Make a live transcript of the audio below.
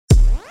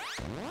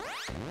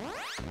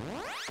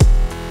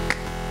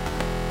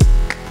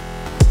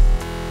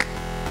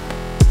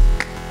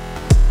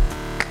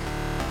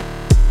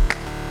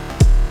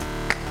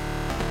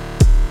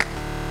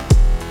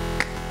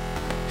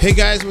Hey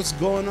guys, what's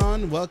going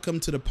on? Welcome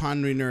to the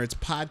Pondering Nerds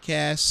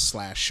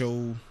podcast /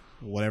 show,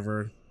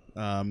 whatever.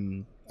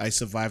 I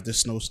survived the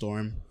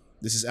snowstorm.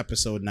 This is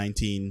episode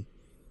 19,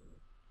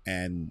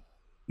 and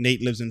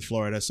Nate lives in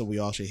Florida, so we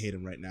all should hate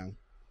him right now.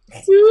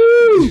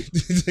 Woo!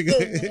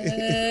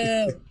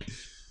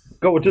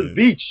 Going to the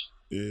beach.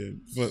 Yeah.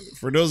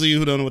 For those of you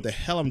who don't know what the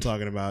hell I'm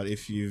talking about,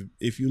 if you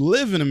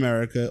live in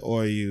America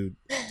or you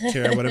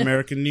care about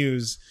American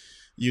news,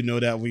 you know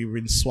that we've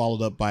been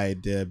swallowed up by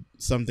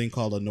something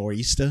called a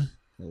nor'easter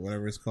or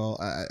whatever it's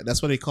called.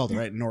 That's what they called it,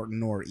 right?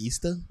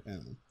 Nor'easter?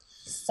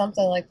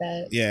 Something like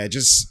that. Yeah,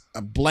 just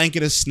a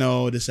blanket of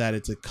snow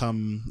decided to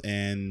come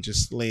and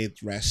just lay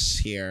it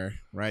rest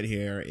right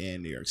here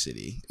in New York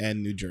City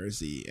and New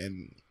Jersey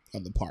and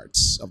other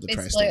parts of the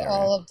tri-state area.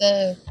 All of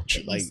the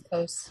East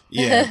Coast.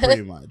 Yeah,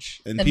 pretty much.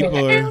 And people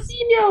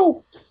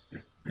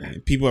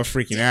are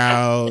freaking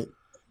out.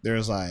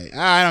 There's like,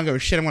 I don't give a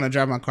shit. I'm gonna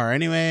drive my car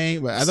anyway.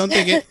 But I don't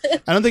think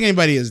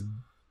anybody has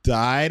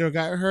died or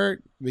got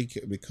hurt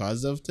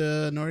because of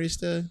the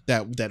nor'easter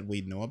that we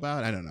know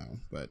about. I don't know,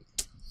 but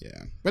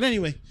yeah. But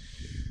anyway,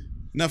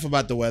 enough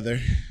about the weather.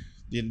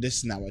 This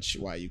is not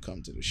why you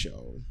come to the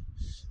show.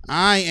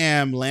 I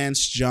am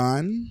Lance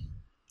John,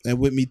 and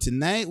with me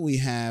tonight we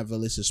have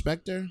Alyssa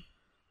Spector.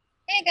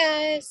 Hey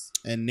guys.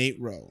 And Nate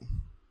Rowe.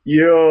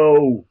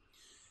 Yo.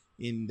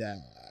 And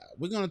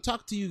we're going to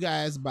talk to you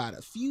guys about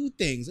a few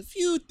things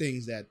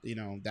that,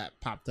 that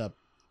popped up,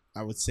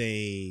 I would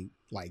say,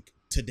 like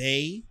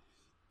today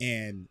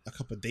and a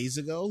couple of days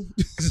ago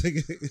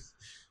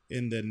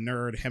in the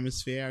nerd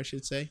hemisphere, I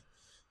should say.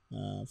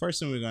 First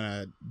thing we're going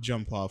to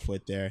jump off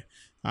with there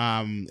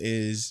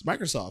is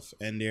Microsoft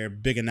and their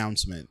big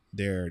announcement,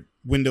 their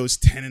Windows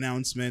 10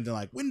 announcement. They're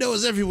like,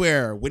 Windows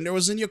everywhere,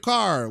 Windows in your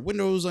car,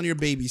 Windows on your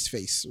baby's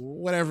face,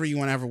 whatever you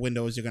want to have for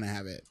Windows, you're going to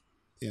have it,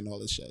 and all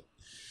this shit.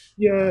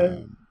 Yeah.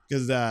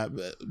 Because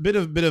bit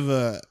of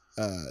a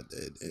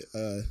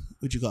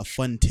what you call a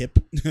fun tip,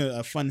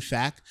 a fun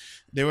fact.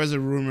 There was a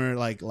rumor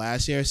like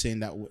last year saying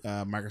that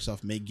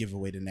Microsoft may give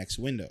away the next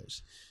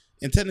Windows,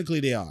 and technically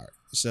they are.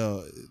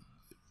 So,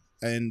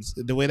 and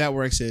the way that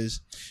works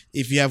is,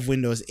 if you have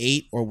Windows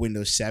 8 or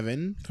Windows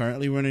 7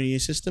 currently running in your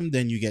system,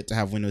 then you get to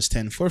have Windows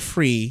 10 for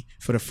free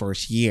for the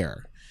first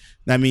year.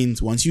 That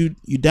means once you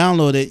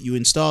download it, you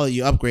install it,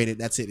 you upgrade it,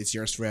 that's it. It's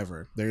yours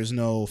forever. There's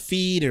no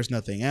fee. There's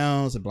nothing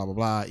else, and blah, blah,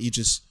 blah.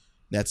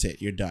 That's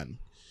it. You're done.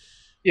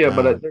 Yeah,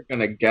 but they're going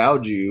to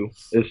gouge you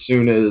as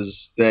soon as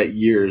that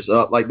year's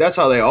up. Like, that's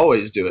how they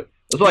always do it.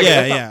 It's like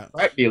that's how the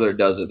crack dealer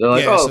does it. They're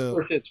like,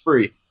 first it's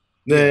free.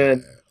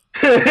 Then...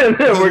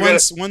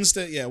 once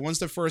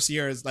the first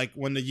year is like,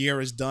 when the year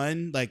is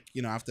done, like,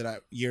 after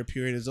that year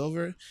period is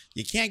over,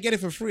 you can't get it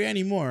for free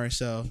anymore.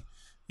 So...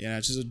 yeah,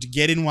 just to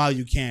get in while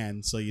you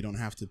can, so you don't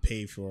have to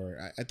pay for.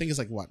 I think it's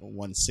like what,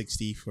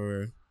 $160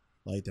 for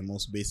like the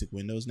most basic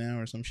Windows now,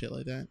 or some shit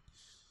like that.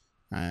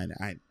 And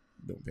I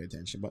don't pay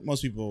attention, but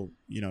most people,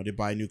 they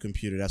buy a new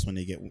computer. That's when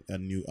they get a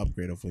new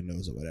upgrade of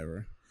Windows or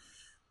whatever.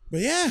 But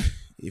yeah,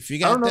 if you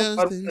got, I don't know if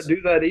I don't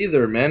do that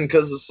either, man,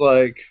 because it's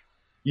like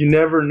you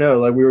never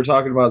know. Like we were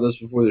talking about this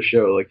before the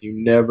show. Like you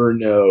never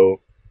know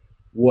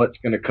what's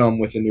going to come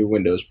with a new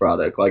Windows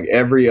product. Like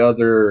every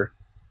other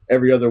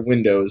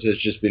Windows has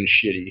just been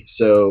shitty.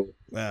 So,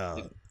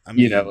 well, I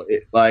mean,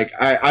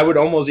 I would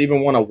almost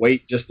even want to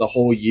wait just the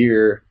whole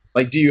year.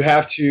 Like, do you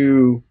have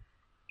to?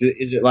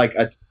 Is it like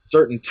a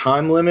certain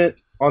time limit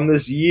on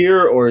this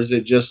year, or is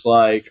it just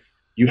like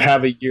you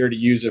have a year to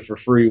use it for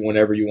free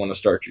whenever you want to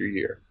start your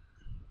year?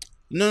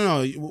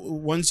 No.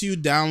 Once you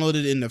download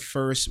it in the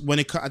first,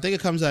 I think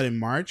it comes out in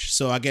March.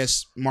 So I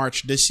guess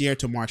March this year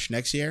to March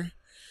next year.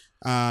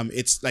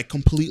 It's like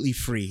completely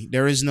free.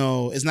 It's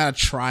not a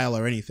trial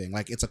or anything.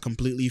 Like it's a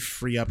completely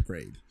free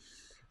upgrade.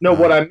 No,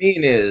 what I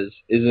mean is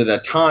it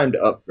a timed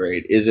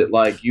upgrade? Is it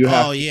like you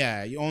have? Oh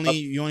yeah, you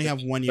only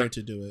have 1 year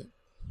to do it.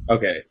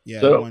 Okay.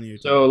 Yeah. So 1 year.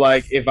 So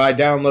like if I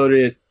download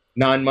it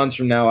 9 months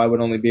from now, I would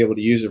only be able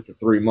to use it for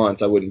 3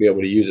 months. I wouldn't be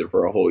able to use it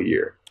for a whole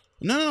year.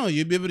 No,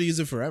 you'd be able to use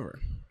it forever.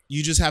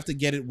 You just have to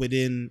get it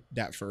within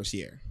that first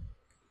year.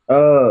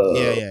 Oh.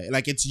 Yeah.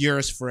 Like it's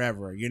yours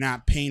forever. You're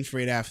not paying for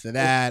it after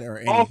that or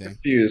anything. I'm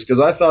confused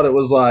because I thought it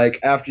was like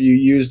after you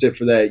used it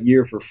for that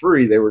year for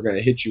free, they were going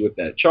to hit you with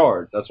that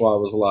charge. That's why I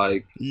was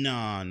like,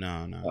 no.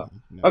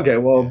 Okay,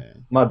 well,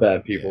 my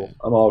bad, people.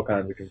 Yeah. I'm all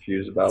kinds of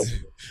confused about it.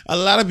 A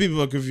lot of people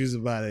are confused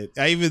about it.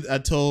 I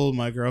told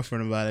my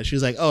girlfriend about it. She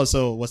was like, "Oh,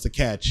 so what's the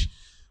catch?"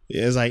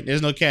 It's like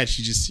there's no catch.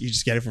 You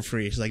just get it for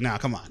free. She's like, "Nah,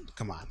 come on."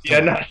 Yeah,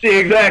 no, see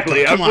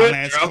exactly. I'm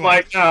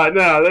like, nah,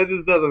 that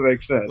just doesn't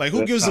make sense. Like,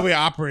 who gives away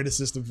operating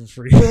system for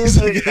free? I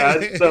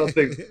just don't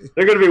think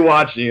they're gonna be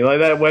watching you. Like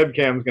that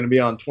webcam is gonna be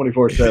on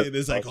 24/7.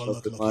 It's like, oh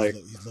look,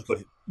 he's looking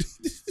at it.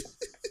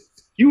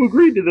 You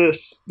agreed to this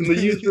in the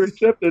user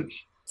acceptance.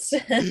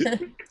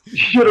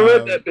 Should have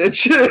read that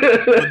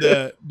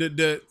bitch.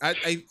 But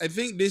I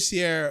think this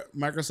year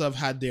Microsoft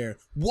had their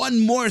one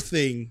more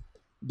thing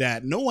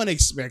that no one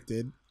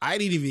expected. I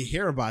didn't even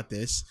hear about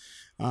this.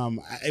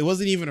 It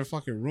wasn't even a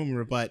fucking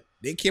rumor, but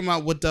they came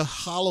out with the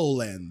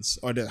HoloLens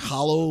or the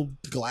Holo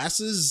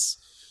glasses.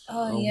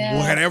 Oh yeah.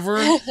 Whatever.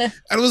 And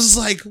it was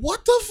like,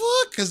 what the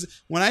fuck?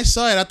 Because when I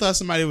saw it, I thought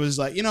somebody was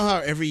like, you know how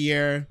every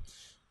year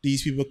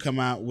these people come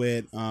out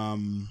with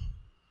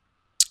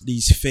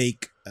these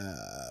fake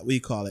what do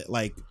you call it,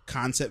 like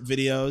concept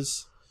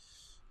videos.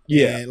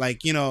 Yeah, and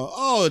like, you know,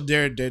 oh,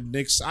 their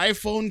next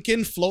iPhone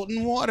can float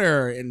in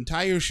water and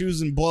tie your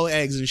shoes and boil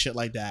eggs and shit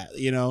like that,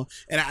 you know.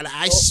 And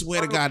I swear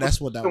to God, that's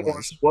what that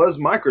was. Was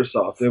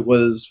Microsoft. It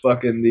was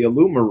fucking the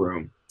Illuma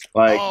Room.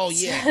 Like, oh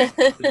yeah,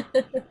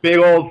 big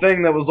old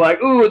thing that was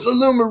like, ooh, it's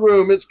Illuma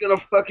Room. It's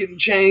gonna fucking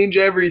change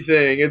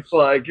everything. It's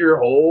like your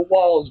whole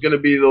wall is gonna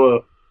be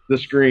the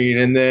screen,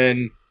 and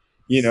then,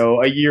 you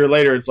know, a year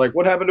later, it's like,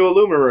 what happened to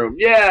Illuma Room?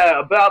 Yeah,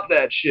 about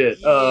that shit.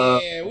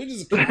 Yeah, we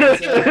just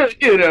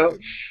you know.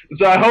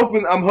 So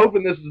I'm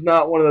hoping this is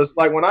not one of those.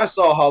 Like when I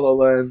saw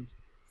HoloLens,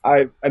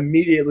 I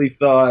immediately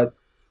thought,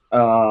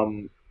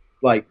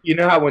 like, you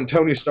know how when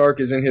Tony Stark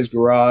is in his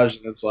garage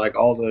and it's like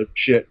all the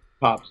shit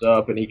pops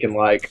up and he can,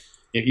 like,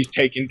 he's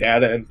taking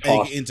data and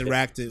talking.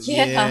 Interactive.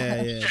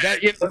 Yeah.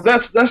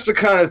 That's the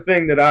kind of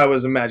thing that I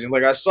was imagining.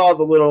 Like I saw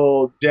the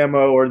little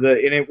demo and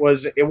it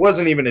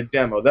wasn't even a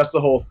demo. That's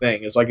the whole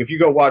thing. It's like if you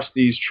go watch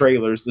these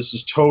trailers, this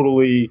is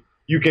totally,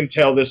 you can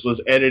tell this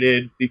was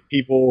edited. The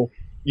people,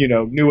 you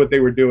know, knew what they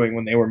were doing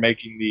when they were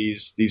making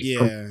these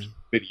videos.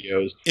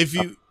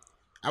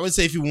 I would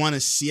say if you want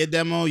to see a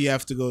demo, you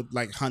have to go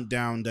like hunt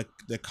down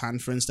the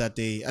conference that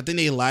I think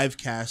they live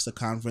cast the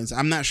conference.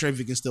 I'm not sure if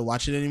you can still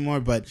watch it anymore,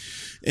 but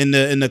in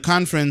the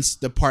conference,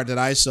 the part that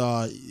I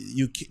saw,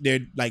 they're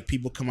like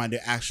people come out, they're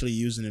actually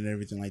using it and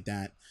everything like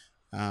that.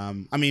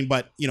 I mean,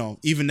 but you know,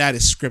 even that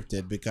is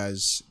scripted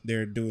because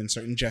they're doing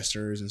certain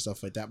gestures and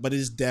stuff like that. But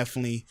it's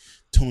definitely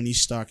Tony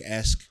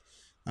Stark-esque.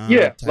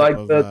 Like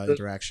the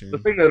interaction. The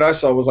thing that I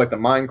saw was like the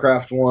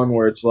Minecraft one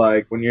where it's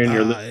like when you're in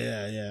your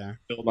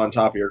build on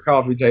top of your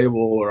coffee table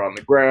or on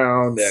the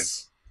ground, and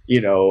you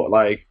know,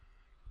 like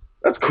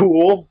that's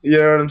cool. You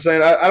know what I'm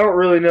saying? I don't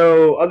really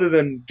know, other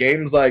than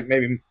games like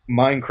maybe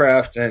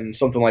Minecraft and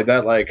something like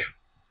that. Like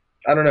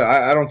I don't know.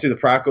 I don't see the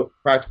practical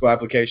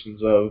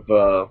applications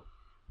of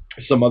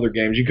some other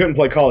games. You couldn't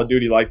play Call of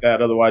Duty like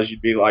that, otherwise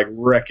you'd be like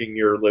wrecking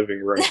your living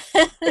room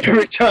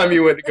every time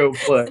you went to go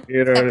play.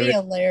 You know, that'd be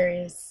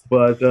hilarious.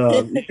 But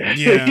there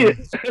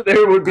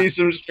would be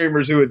some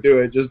streamers who would do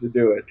it just to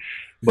do it.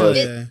 But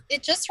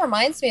it just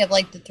reminds me of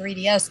like the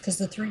 3DS, because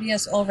the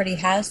 3DS already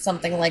has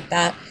something like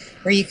that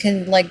where you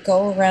can like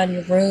go around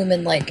your room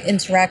and like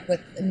interact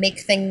with, make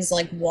things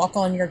like walk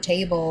on your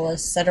table,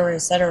 etc.,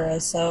 etc.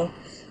 So,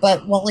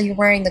 but while you're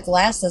wearing the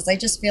glasses, I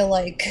just feel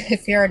like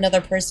if you're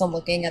another person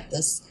looking at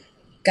this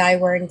guy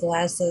wearing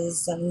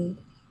glasses, and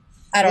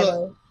I don't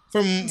know.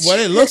 From what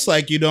it looks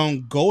like, you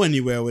don't go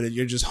anywhere with it.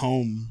 You're just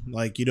home.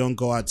 Like you don't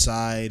go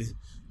outside.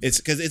 It's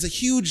because it's a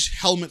huge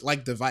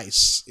helmet-like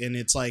device, and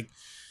it's like,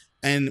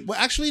 and well,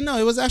 actually no,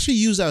 it was actually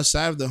used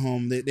outside of the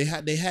home. They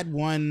had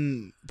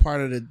one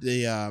part of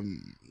the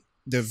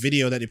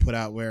video that they put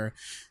out where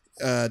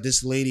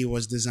this lady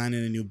was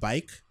designing a new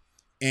bike.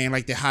 And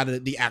like they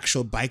had the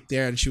actual bike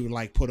there, and she would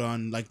like put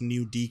on like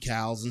new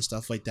decals and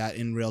stuff like that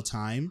in real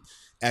time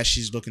as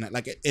she's looking at,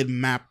 like it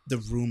mapped the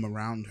room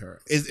around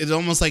her. It's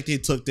almost like they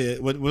took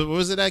what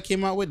was it that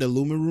came out with the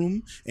Luma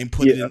Room and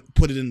put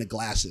it in the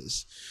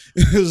glasses.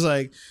 It was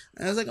like,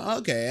 I was like, oh,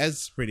 okay,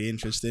 that's pretty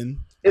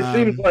interesting. It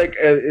seems like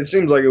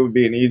it would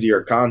be an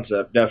easier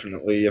concept,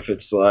 definitely, if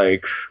it's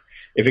like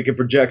if it could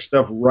project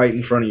stuff right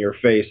in front of your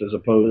face as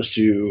opposed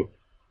to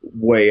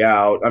way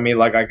out. I mean,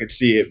 like I could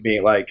see it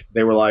being like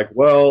they were like,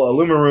 well,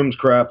 Illuma Room's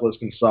crap, let's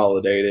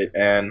consolidate it,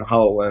 and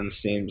HoloLens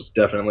seems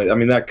definitely. I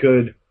mean, that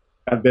could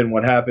have been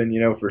what happened, you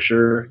know, for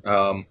sure.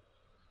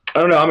 I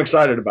don't know. I'm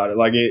excited about it.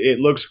 Like it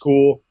looks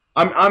cool.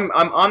 I'm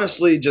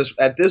honestly just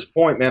at this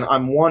point, man.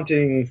 I'm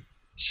wanting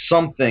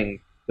something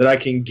that I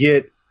can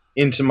get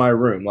into my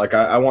room. Like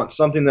I want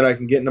something that I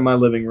can get into my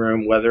living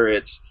room, whether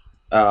it's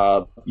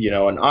you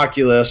know, an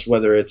Oculus,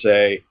 whether it's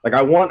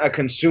I want a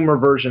consumer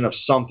version of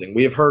something.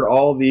 We have heard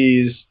all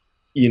these,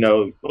 you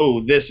know,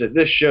 oh, this at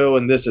this show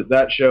and this at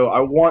that show.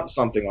 I want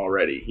something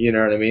already. You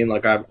know what I mean?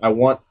 Like I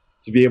want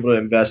to be able to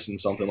invest in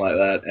something like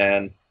that.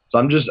 And so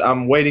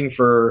I'm waiting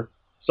for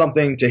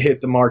something to hit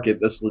the market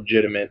that's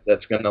legitimate,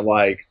 that's going to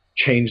like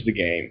change the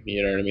game.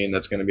 You know what I mean?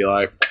 That's going to be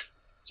like,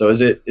 so is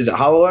it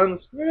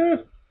HoloLens?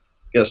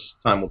 Guess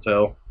time will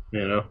tell,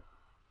 you know,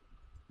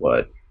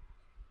 but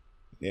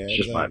yeah, it's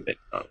just my opinion.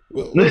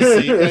 We'll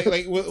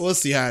see. We'll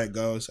see how it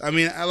goes. I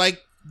mean, I like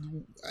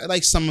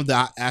some of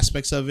the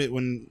aspects of it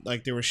when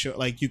like they were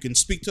like you can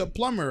speak to a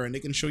plumber and they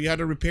can show you how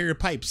to repair your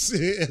pipes.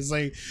 It's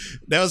like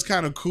that was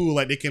kind of cool.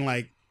 Like they can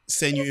like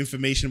send you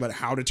information about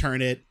how to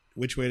turn it,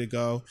 which way to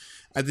go.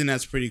 I think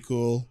that's pretty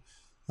cool.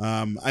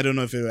 I don't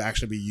know if it will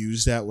actually be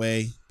used that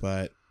way,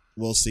 but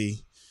we'll see.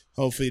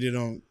 Hopefully they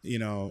don't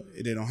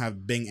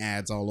have Bing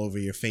ads all over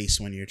your face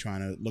when you're trying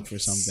to look for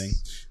something.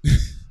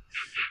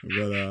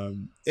 But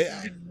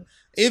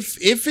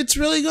if it's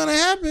really gonna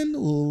happen,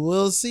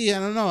 we'll see. I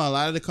don't know. A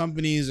lot of the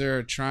companies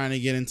are trying to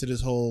get into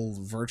this whole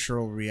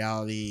virtual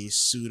reality,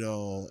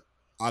 pseudo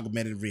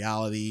augmented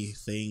reality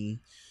thing.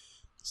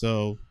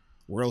 So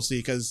we'll see.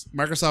 Because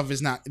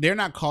Microsoft they're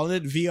not calling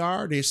it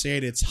VR. They're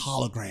saying it's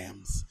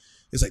holograms.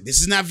 It's like,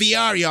 this is not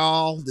VR,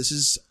 y'all. This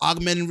is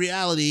augmented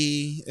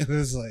reality.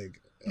 It's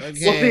like,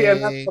 okay. Well, see,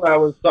 and that's what I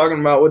was talking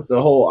about with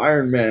the whole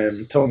Iron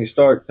Man, Tony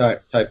Stark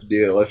type of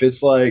deal. If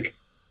it's like,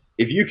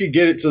 if you could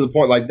get it to the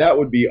point, like, that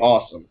would be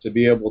awesome to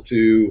be able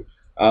to,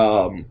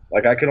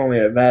 like, I can only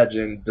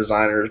imagine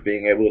designers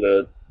being able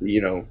to,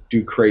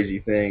 do crazy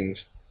things.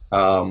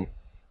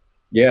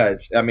 Yeah,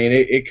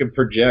 it could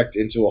project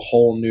into a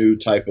whole new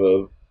type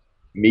of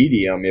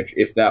medium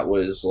if that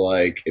was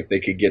like, if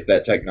they could get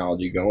that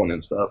technology going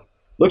and stuff.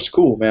 Looks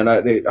cool, man.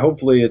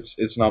 Hopefully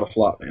it's not a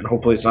flop, man.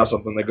 Hopefully it's not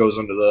something that goes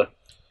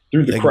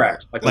through the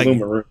cracks like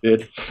Lumen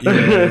did.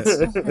 Yeah,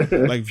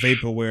 like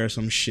vaporware or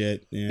some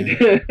shit.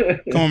 Yeah.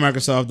 Come on,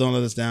 Microsoft, don't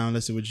let us down.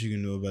 Let's see what you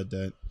can do about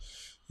that.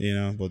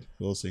 But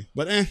we'll see.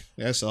 But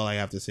that's all I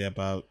have to say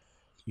about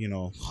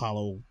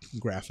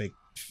holographic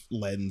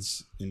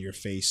lens in your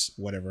face,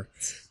 whatever.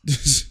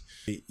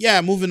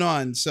 Yeah, moving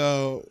on.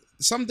 So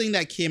something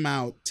that came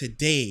out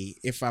today,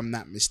 if I'm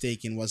not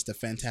mistaken, was the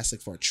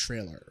Fantastic Four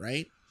trailer,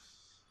 right?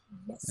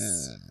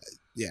 Yes.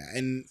 Yeah,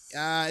 and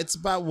it's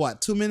about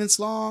what, 2 minutes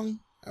long,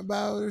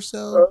 about or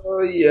so.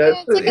 Yeah,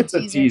 it's like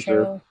a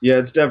teaser. Yeah,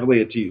 it's definitely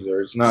a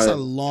teaser. It's not. It's a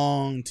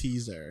long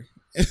teaser.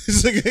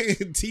 It's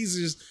like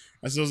teasers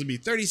are supposed to be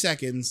 30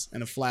 seconds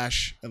and a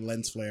flash, a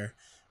lens flare,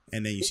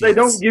 and then you see. They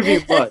don't give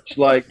you much.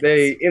 Like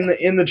they in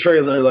the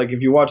trailer. Like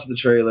if you watch the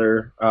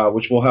trailer,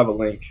 which we'll have a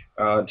link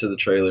to the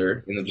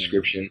trailer in the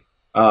description.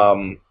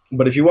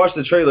 But if you watch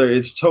the trailer,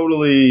 it's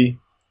totally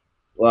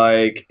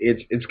like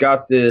it's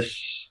got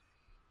this.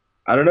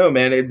 I don't know,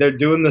 man. They're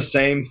doing the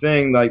same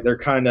thing. Like they're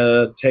kind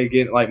of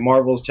taking, like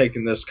Marvel's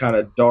taking this kind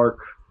of dark,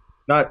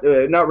 not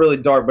really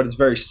dark, but it's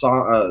very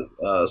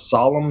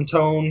solemn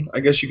tone, I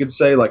guess you could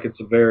say. Like it's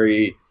a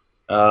very,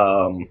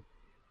 I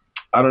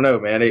don't know,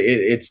 man.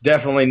 It's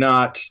definitely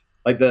not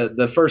like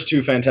the first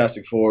two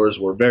Fantastic Fours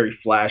were very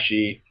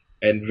flashy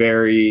and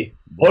very,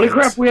 holy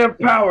crap, we have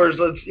powers.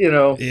 Let's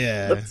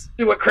let's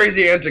see what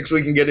crazy antics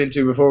we can get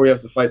into before we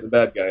have to fight the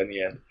bad guy in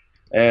the end.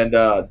 And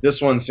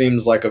this one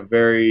seems like a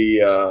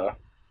very,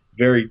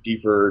 very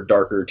deeper,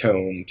 darker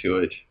tone to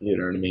it. You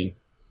know what I mean?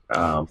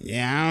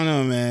 Yeah, I don't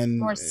know, man.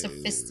 More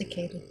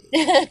sophisticated.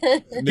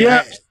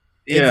 Yeah.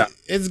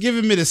 It's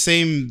giving me the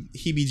same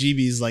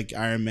heebie-jeebies like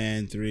Iron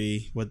Man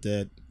 3 with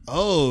the,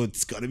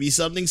 it's going to be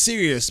something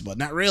serious, but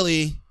not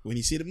really. When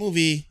you see the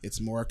movie,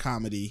 it's more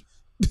comedy.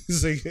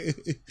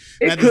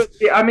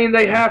 I mean,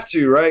 they have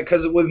to, right?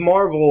 Because with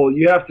Marvel,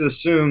 you have to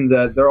assume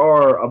that there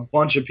are a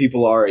bunch of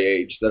people our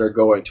age that are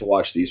going to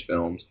watch these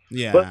films.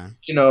 Yeah. But,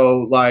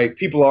 like,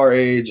 people our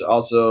age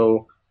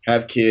also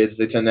have kids.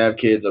 They tend to have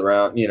kids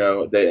around,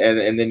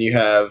 and then you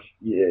have,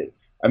 I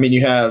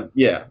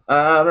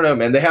don't know,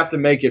 man. They have to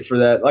make it for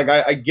that. Like,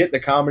 I get the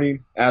comedy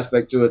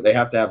aspect to it. They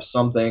have to have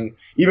something,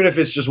 even if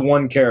it's just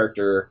one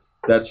character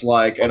that's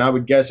like, and I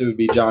would guess it would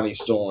be Johnny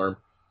Storm.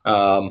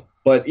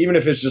 But even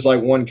if it's just like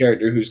one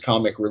character who's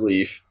comic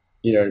relief,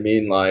 you know what I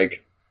mean?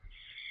 Like,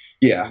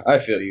 yeah,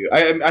 I feel you.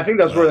 I think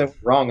that's where they went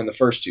wrong in the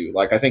first two.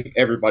 Like, I think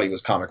everybody was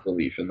comic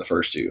relief in the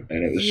first two,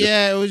 and it was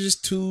it was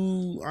just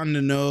too on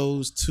the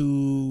nose,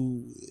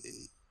 too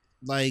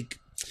like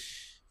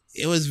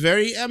it was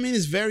very. I mean,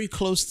 it's very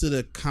close to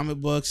the comic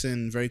books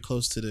and very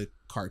close to the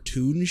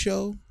cartoon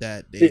show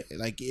that they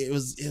like. It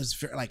was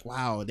very, like,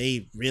 wow,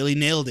 they really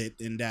nailed it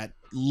in that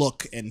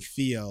look and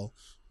feel,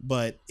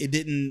 but it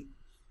didn't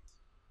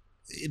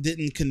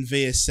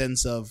convey a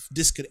sense of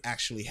this could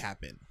actually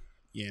happen,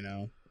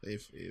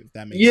 if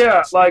that makes sense.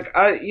 Yeah, like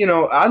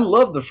I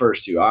love the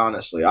first two,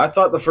 honestly. I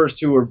thought the first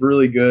two were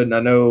really good, and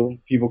I know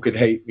people could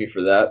hate me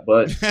for that,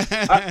 but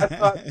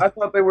I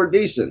thought they were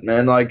decent,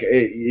 man. Like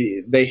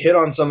they hit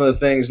on some of the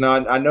things. Now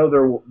I know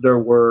there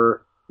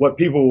were, what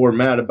people were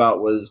mad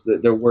about was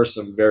that there were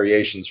some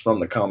variations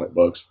from the comic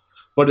books.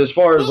 But as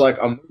far as like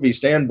a movie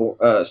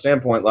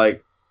standpoint,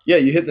 like, yeah,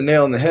 you hit the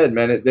nail on the head,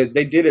 man.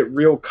 They did it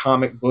real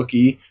comic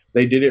booky.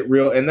 They did it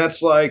real, and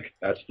that's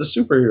the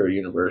superhero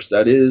universe.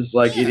 That is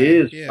like, it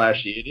is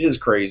flashy, it is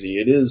crazy,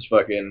 it is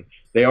fucking.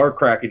 They are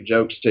cracking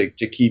jokes to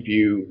keep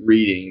you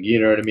reading.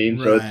 You know what I mean?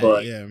 Right, so it's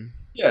like,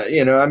 yeah,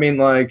 I mean,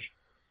 like,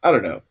 I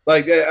don't know,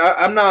 like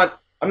I'm not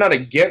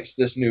against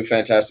this new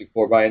Fantastic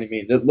Four by any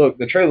means. Look,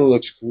 the trailer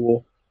looks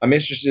cool. I'm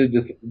interested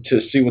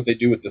to see what they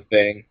do with the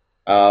Thing.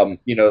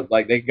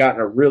 Like they've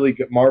gotten a really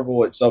good.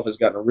 Marvel itself has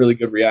gotten a really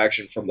good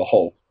reaction from the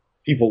Hulk.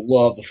 People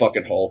love the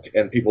fucking Hulk,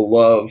 and people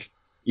love.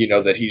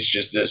 That he's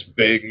just this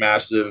big,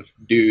 massive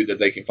dude that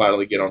they can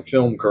finally get on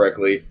film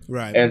correctly.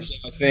 Right. And so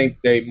I think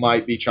they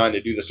might be trying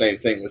to do the same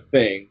thing with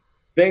Thing.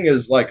 Thing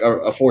is like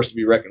a force to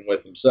be reckoned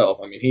with himself.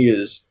 I mean, he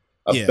is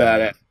a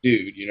badass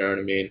dude, you know what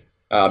I mean?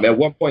 At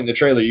one point in the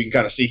trailer, you can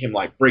kind of see him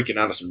like breaking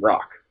out of some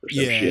rock. or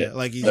some Yeah, shit.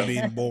 like he's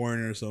being born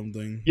or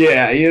something.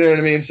 Yeah, you know what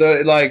I mean.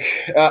 So like,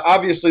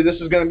 obviously,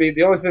 this is going to be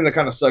the only thing that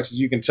kind of sucks is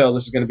you can tell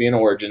this is going to be an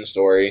origin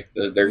story.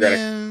 They're going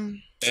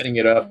to Yeah, setting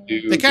it up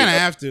to they kind of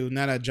have to.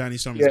 Now that Johnny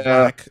Storm is yeah.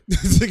 black.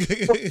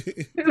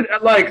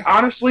 Like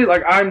honestly,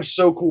 like I'm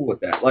so cool with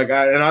that. Like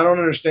I don't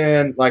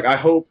understand. Like I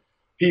hope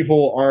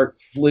people aren't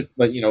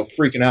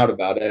freaking out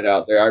about it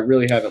out there. I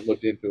really haven't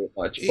looked into it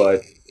much,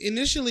 but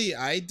Initially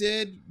I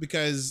did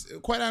because,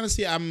 quite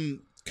honestly,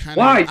 I'm kind of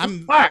why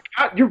I'm black?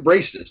 You're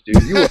racist,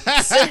 dude. You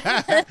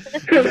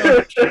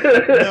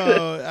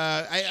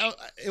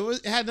no,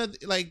 it had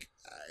like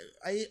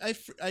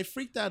I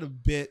freaked out a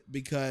bit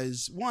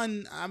because,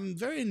 one, I'm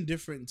very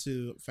indifferent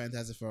to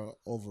Fantastic Four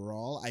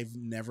overall. I've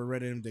never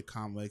read any of the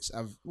comics.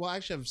 I've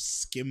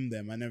skimmed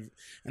them. I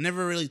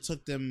never really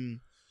took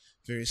them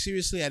very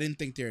seriously. I didn't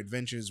think their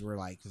adventures were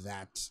like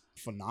that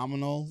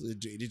phenomenal. It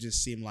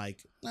just seemed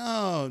like,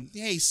 oh,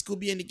 hey,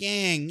 Scooby and the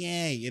gang,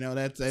 yay! You know,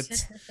 that's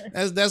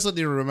what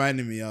they were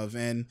reminding me of.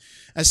 And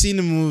I seen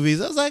the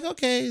movies. I was like,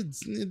 okay,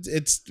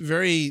 it's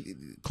very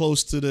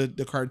close to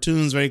the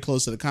cartoons, very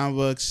close to the comic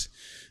books.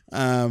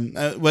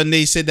 When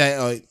they said that,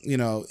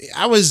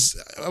 I was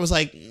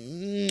like,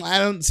 I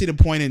don't see the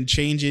point in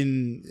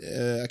changing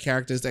a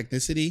character's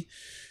ethnicity.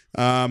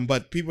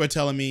 But people are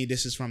telling me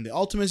this is from the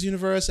Ultimates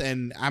universe,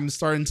 and I'm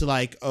starting to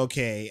like,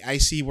 okay, I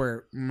see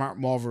where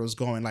Marvel is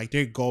going. Like,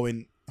 they're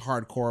going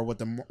hardcore with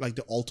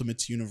the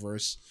Ultimates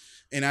universe,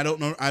 and I don't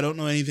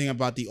know anything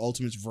about the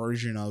Ultimates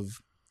version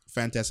of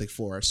Fantastic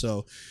Four.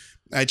 So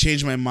I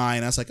changed my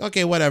mind. I was like,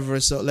 okay, whatever.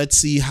 So let's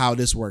see how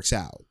this works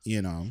out.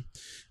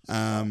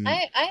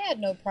 I had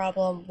no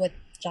problem with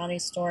Johnny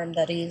Storm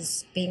that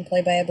he's being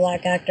played by a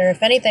black actor.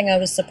 If anything, I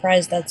was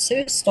surprised that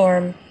Sue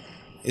Storm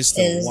is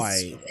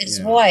white.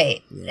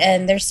 White,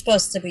 and they're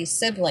supposed to be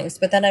siblings.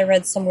 But then I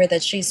read somewhere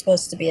that she's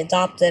supposed to be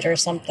adopted or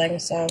something.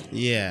 So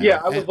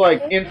yeah, I was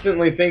like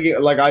instantly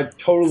thinking, like I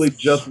totally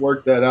just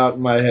worked that out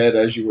in my head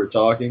as you were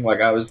talking. Like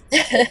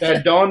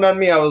that dawned on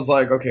me. I was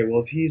like, okay,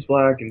 well if he's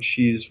black and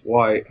she's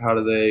white, how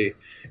do they?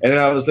 And then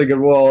I was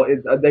thinking, well,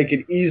 they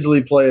could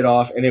easily play it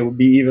off, and it would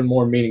be even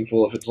more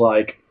meaningful if it's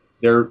like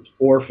they're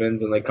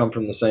orphans and they come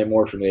from the same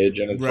orphanage,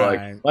 and it's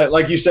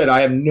like you said,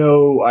 I have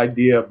no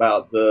idea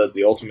about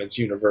the Ultimates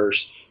universe.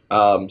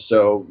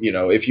 So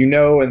if you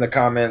know in the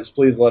comments,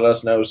 please let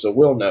us know so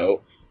we'll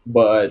know.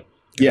 But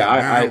yeah,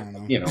 I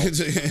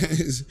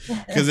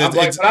because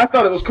but I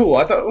thought it was cool.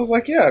 I thought it was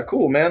like, yeah,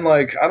 cool, man.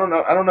 Like I don't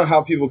know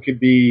how people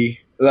could be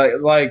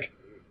like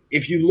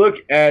if you look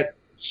at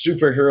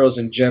superheroes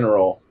in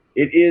general.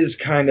 It is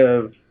kind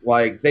of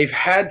like they've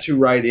had to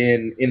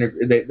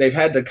they've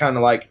had to kind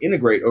of like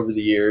integrate over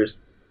the years,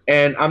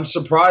 and I'm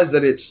surprised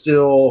that it's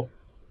still,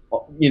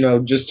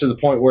 just to the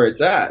point where it's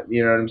at.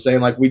 You know what I'm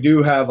saying? Like we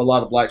do have a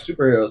lot of black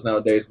superheroes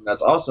nowadays, and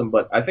that's awesome.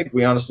 But I think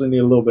we honestly need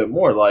a little bit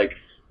more. Like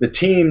the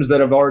teams that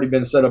have already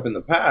been set up in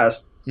the past.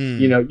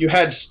 You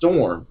had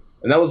Storm,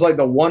 and that was like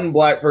the one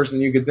black person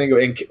you could think of.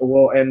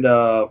 And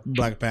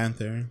Black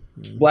Panther.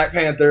 Black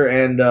Panther,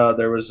 and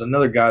there was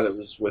another guy that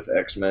was with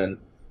X-Men.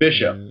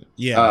 Bishop, and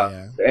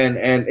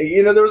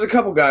there was a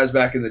couple guys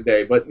back in the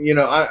day, but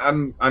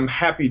I'm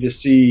happy to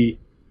see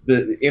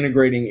the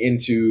integrating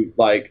into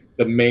like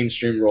the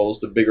mainstream roles,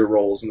 the bigger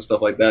roles and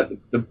stuff like that,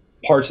 the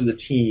parts of the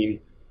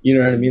team. You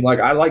know what I mean? Like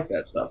I like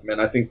that stuff,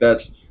 man. I think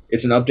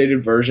it's an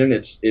updated version.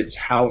 It's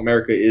how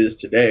America is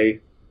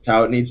today. It's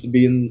how it needs to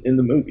be in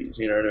the movies.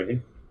 You know what I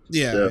mean?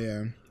 Yeah,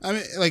 yeah. I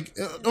mean, like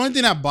the only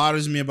thing that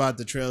bothers me about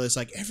the trailer is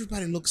like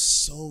everybody looks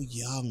so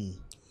young.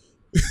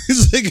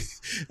 It's like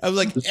I was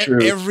like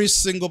every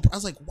single. I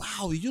was like,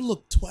 wow, you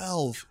look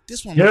 12.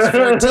 This one looks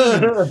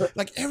 14.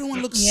 Like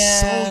everyone looks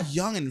so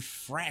young and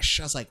fresh.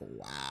 I was like,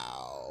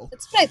 wow.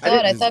 That's what I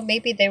thought. I thought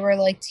maybe they were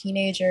like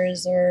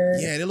teenagers or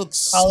they look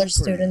college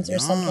students young. Or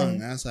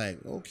something. I was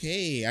like,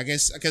 okay, I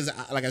guess because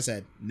like I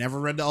said, never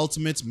read the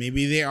Ultimates.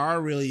 Maybe they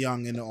are really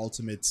young in the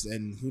Ultimates,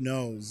 and who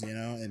knows,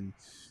 And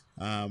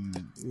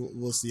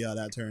we'll see how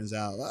that turns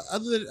out.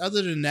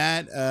 Other than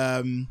that,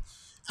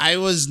 I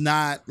was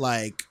not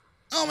like,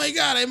 oh my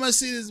god, I must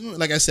see this movie.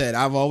 Like I said,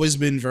 I've always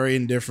been very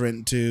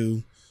indifferent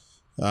to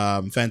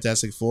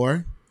Fantastic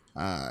Four.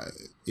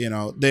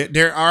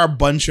 There are a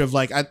bunch of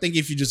like, I think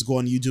if you just go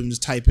on YouTube and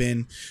just type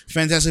in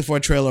Fantastic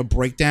Four trailer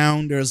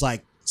breakdown, there's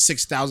like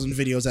 6,000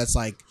 videos that's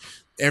like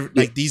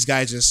these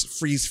guys just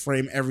freeze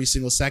frame every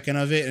single second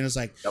of it, and it's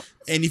like,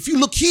 and if you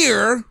look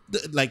here,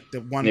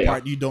 the one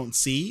part you don't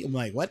see, I'm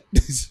like, what?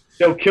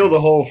 They'll kill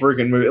the whole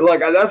freaking movie.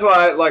 Like that's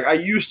why I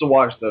used to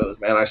watch those,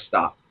 man. I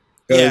stopped.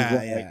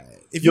 Yeah.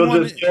 If you'll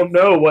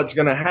know what's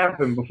gonna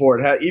happen before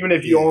it even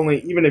if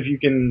you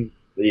can,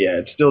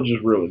 it still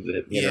just ruins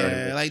it. You know what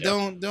I mean? Like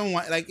don't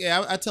watch. Like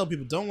I tell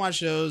people, don't watch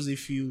shows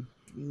if you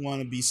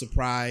want to be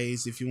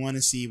surprised, if you want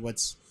to see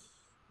what's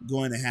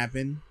going to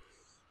happen.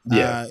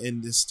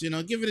 In this,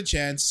 give it a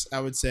chance. I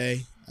would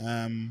say,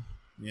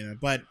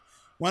 but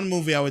one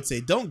movie I would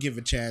say don't give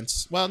a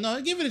chance. Well,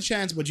 no, give it a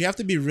chance, but you have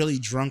to be really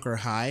drunk or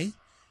high.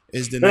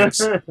 is the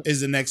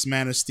next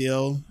Man of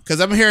Steel, because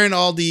I'm hearing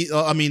all the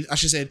I mean, I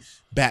should say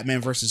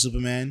Batman versus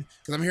Superman,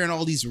 because I'm hearing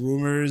all these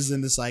rumors,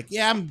 and it's like,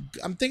 yeah, I'm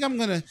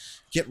gonna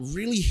get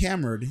really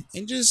hammered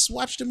and just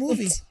watch the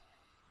movie.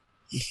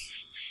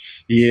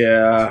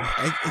 Yeah,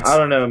 I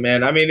don't know,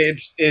 man. I mean,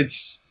 it's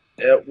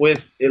with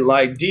it,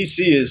 like DC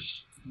is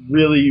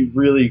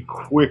really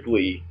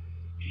quickly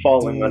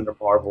falling Dude, under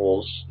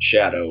Marvel's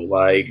shadow.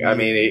 Like, I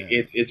mean,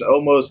 yeah, it's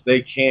almost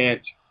they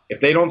can't if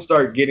they don't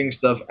start getting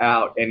stuff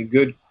out and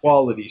good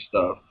quality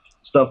stuff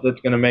that's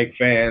going to make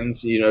fans,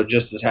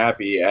 just as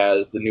happy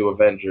as the new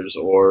Avengers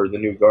or the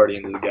new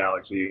Guardians of the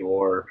Galaxy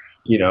or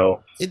you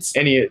know it's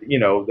any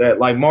that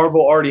like Marvel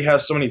already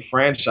has so many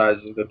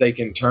franchises that they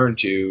can turn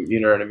to, you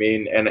know what I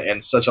mean, and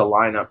such a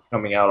lineup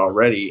coming out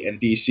already, and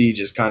DC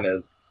just kind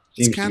of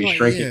it's seems to kind be of like,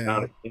 shrinking yeah.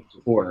 down into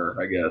the corner,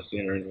 I guess,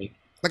 you know what I mean.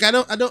 Like I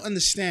don't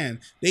understand.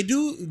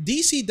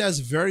 DC does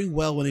very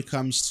well when it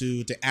comes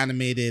to the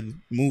animated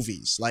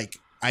movies. Like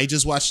I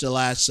just watched the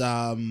last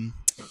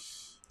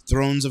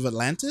Thrones of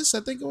Atlantis,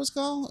 I think it was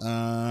called.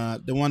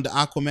 The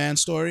Aquaman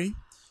story,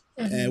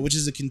 Mhm. which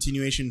is a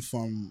continuation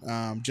from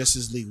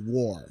Justice League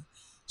War.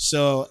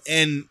 So,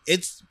 and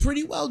it's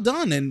pretty well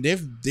done, and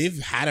they've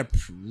had a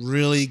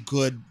really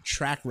good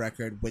track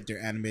record with their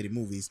animated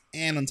movies,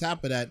 and on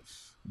top of that,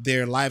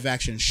 their live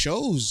action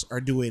shows are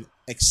doing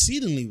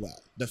exceedingly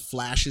well. The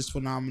Flash is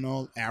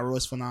phenomenal, Arrow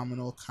is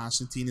phenomenal,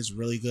 Constantine is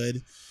really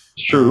good.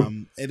 It's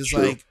true. It It's is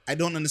true. like I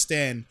don't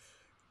understand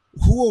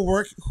who are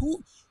work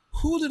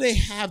who do they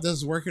have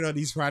that's working on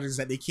these projects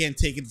that they can't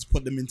take and just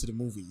put them into the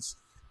movies?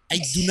 I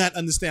do not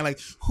understand. Like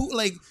who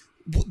like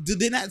do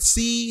they not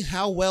see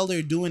how well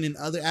they're doing in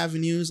other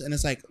avenues? And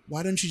it's like,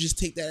 why don't you just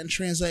take that and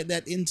translate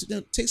that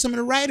into take some of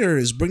the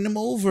writers, bring them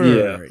Yeah.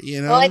 over,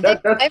 you Well, I know?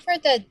 think That's I've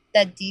heard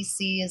that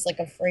DC is like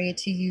afraid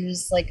to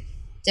use like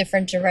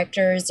different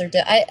directors or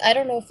I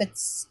don't know if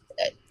it's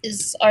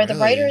is are the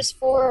Really? writers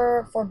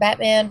for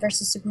Batman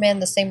versus Superman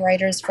the same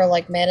writers for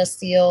like Man of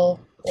Steel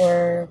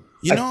or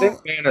You I think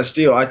know, Man of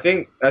Steel. I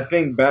think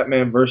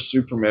Batman versus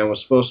Superman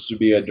was supposed to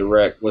be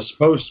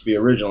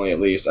originally, at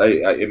least.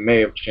 It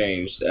may have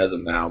changed as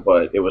of now,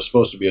 but it was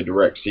supposed to be a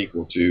direct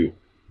sequel to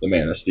the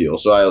Man of Steel.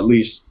 So I at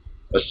least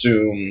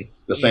assume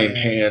the same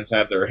yeah. hands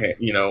have their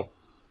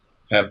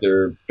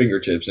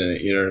fingertips in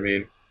it. You know what I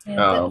mean?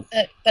 yeah, Um,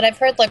 but I've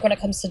heard like when it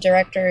comes to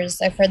directors,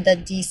 I've heard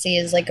that DC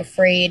is like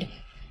afraid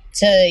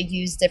to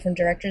use different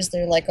directors.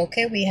 They're like,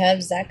 okay, we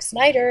have Zack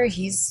Snyder.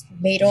 He's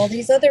made all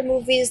these other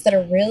movies that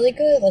are really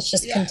good. Let's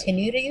just Yeah.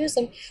 continue to use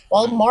him.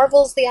 While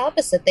Marvel's the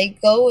opposite. They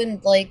go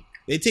and like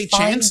They take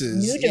find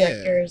chances, new yeah.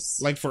 directors.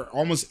 Like for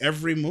almost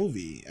every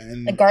movie. Like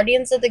And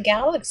Guardians of the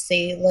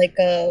Galaxy, like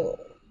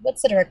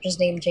what's the director's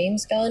name?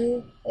 James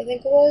Gunn, I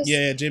think it was.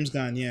 yeah, James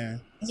Gunn, yeah.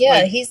 Yeah,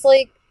 Like he's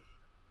like,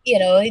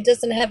 he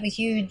doesn't have a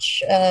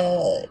huge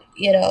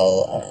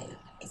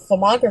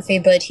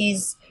filmography, but he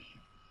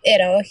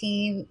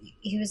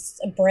was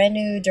a brand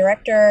new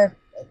director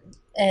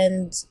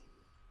and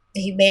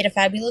he made a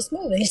fabulous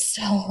movie.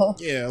 So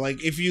yeah,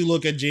 like if you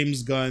look at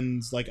James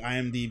Gunn's like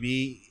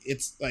IMDb,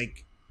 it's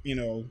like,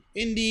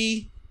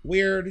 indie,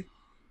 weird,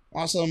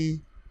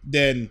 awesome,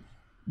 then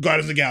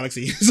Guardians of the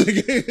Galaxy.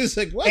 It's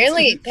like what?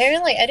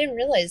 apparently, I didn't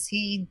realize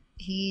he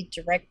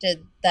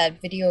directed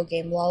that video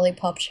game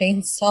Lollipop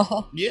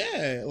Chainsaw.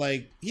 Yeah,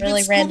 like he did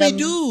Really Scooby random.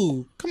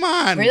 Doo. Come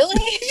on. Really?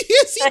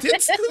 Yes, he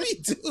did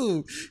Scooby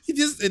Doo. He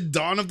just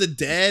Dawn of the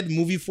Dead,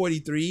 movie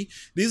 43.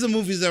 These are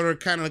movies that are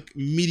kind of like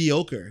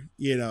mediocre,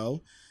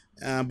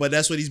 but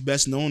that's what he's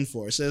best known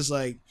for. So it's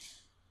like,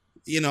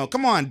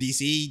 come on,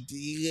 DC.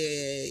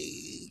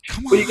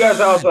 Come but you guys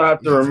also on.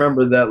 have to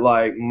remember that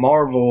like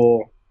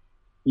Marvel,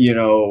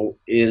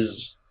 is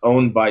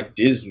owned by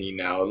Disney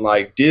now. And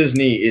like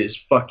Disney is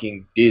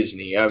fucking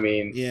Disney. I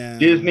mean, Yeah.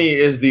 Disney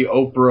is the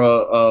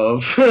Oprah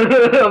of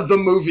of the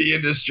movie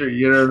industry,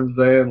 you know what I'm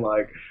saying?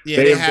 Like Yeah,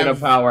 they they have been a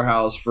have.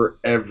 powerhouse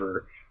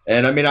forever.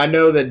 And I mean, I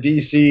know that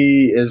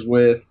DC is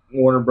with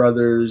Warner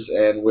Brothers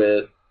and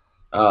with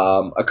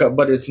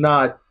but it's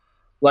not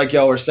like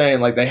y'all were saying,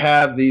 like they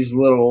have these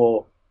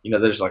little,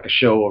 there's like a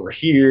show over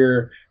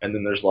here, and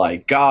then there's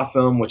like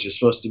Gotham, which is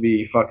supposed to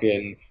be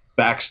fucking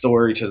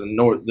backstory to the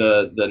north,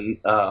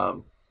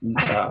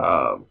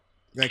 uh,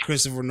 Like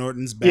Christopher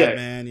Norton's yeah,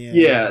 Batman. Yeah.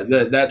 yeah,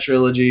 that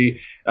trilogy.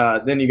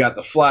 Then you got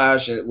the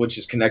Flash, which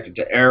is connected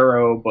to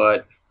Arrow,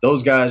 but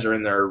those guys are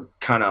in their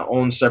kind of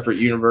own separate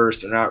universe.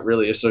 They're not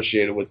really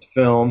associated with the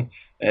film.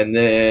 And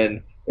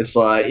then it's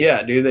like,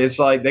 yeah, dude, it's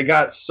like they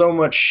got so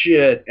much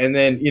shit, and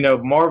then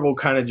Marvel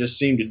kind of just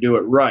seemed to do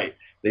it right.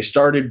 They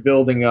started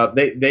building up.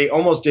 They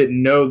almost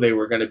didn't know they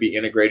were going to be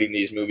integrating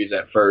these movies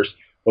at first,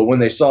 but when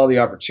they saw the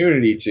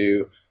opportunity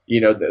to,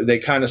 they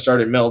kind of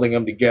started melding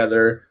them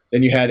together.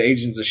 Then you had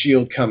Agents of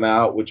Shield come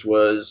out, which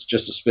was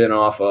just a spin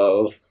off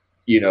of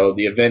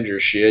the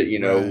Avengers shit.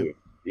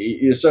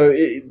 Right. So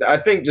I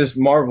think just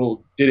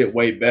Marvel did it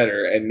way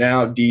better, and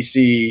now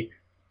DC,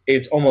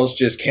 it's almost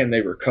just can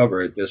they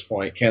recover at this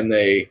point? Can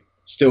they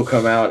still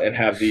come out and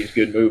have these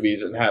good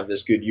movies and have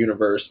this good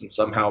universe and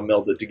somehow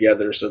meld it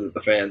together so that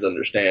the fans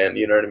understand?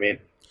 You know what I mean?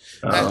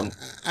 Um,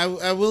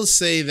 I will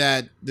say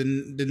that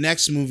the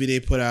next movie they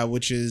put out,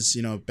 which is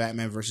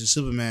Batman versus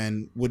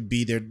Superman, would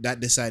be that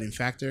deciding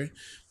factor.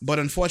 But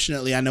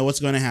unfortunately, I know what's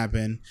going to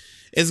happen.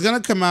 It's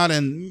going to come out,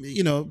 and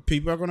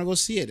people are going to go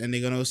see it, and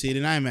they're going to go see it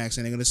in IMAX,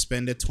 and they're going to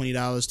spend their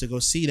 $20 to go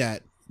see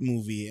that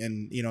movie,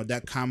 and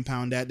that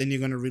compound that. Then you're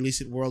going to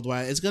release it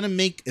worldwide. It's going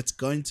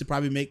to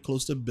probably make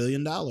close to $1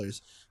 billion,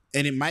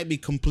 and it might be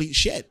complete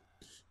shit.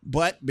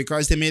 But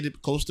because they made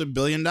it close to $1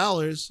 billion,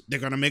 they're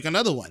going to make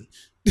another one.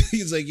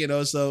 He's like,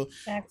 so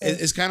Exactly.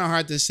 it's kind of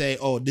hard to say,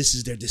 oh, this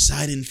is their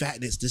deciding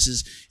factor. This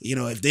is,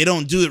 if they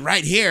don't do it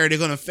right here, they're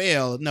going to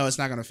fail. No, it's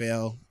not going to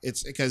fail.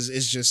 It's because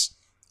it's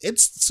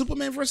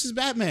Superman versus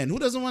Batman. Who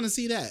doesn't want to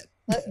see that?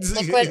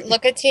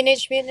 Look at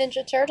Teenage Mutant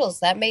Ninja Turtles.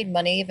 That made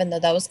money, even though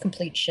that was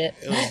complete shit.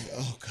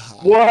 Oh,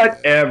 God.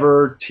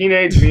 Whatever.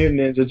 Teenage Mutant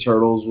Ninja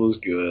Turtles was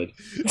good.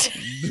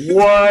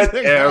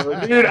 Whatever.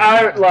 Dude,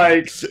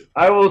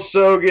 I will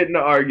so get into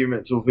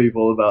arguments with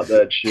people about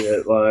that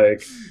shit.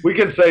 Like, we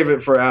can save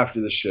it for after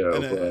the show.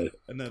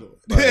 Another one.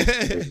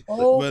 Okay.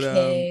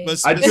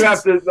 I do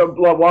have to,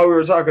 while we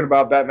were talking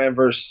about Batman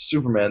versus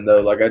Superman,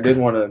 though, I did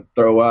want to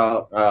throw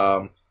out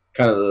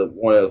kind of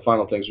one of the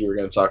final things we were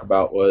going to talk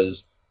about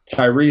was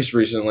Tyrese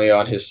recently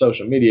on his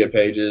social media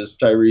pages.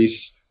 Tyrese,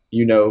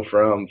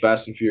 from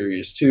Fast and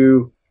Furious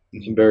 2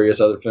 and some various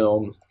other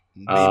films.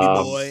 Baby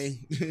boy.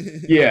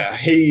 Yeah,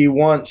 he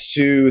wants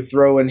to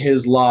throw in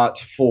his lot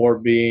for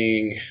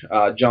being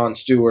Jon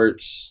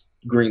Stewart's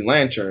Green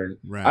Lantern.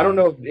 Right. I don't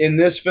know if in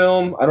this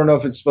film, I don't know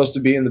if it's supposed to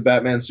be in the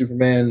Batman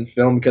Superman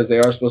film because they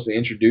are supposed to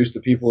introduce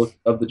the people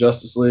of the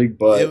Justice League,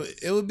 but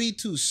it would be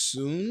too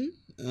soon.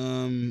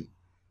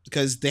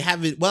 Because they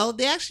haven't. Well,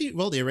 they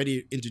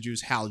already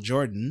introduced Hal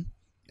Jordan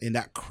in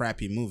that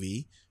crappy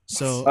movie.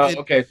 So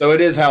okay, so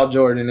it is Hal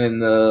Jordan in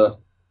the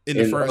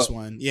first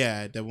one,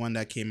 yeah, the one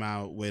that came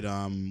out with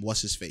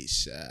what's his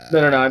face?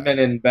 No, I meant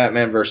in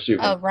Batman vs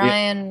Superman.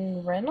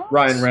 Ryan Reynolds.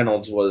 Ryan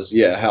Reynolds was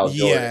Hal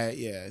Jordan.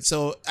 Yeah.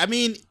 So I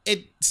mean,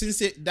 since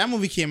that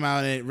movie came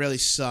out and it really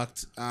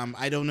sucked.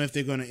 I don't know if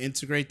they're going to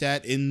integrate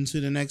that into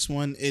the next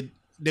one.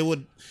 They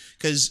would,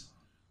 because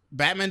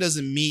Batman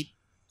doesn't meet.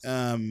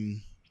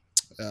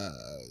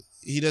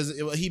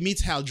 He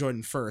meets Hal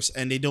Jordan first,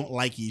 and they don't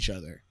like each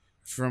other,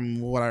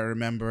 from what I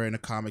remember in the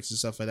comics and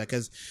stuff like that.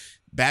 Because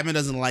Batman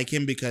doesn't like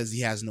him because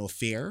he has no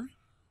fear,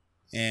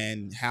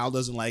 and Hal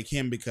doesn't like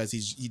him because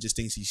he just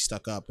thinks he's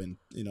stuck up and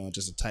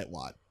just a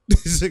tightwad.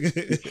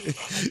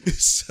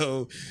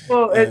 So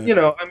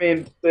I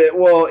mean,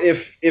 well,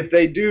 if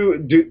they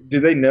do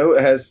they know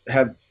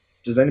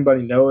does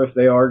anybody know if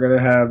they are going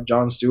to have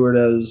Jon Stewart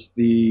as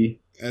the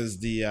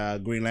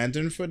Green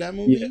Lantern for that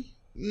movie?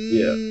 Yeah.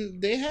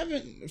 They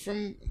haven't. Let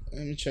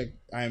me check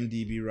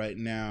IMDb right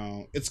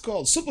now. It's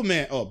called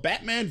Superman. Oh,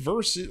 Batman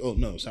versus. Oh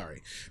no,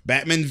 sorry,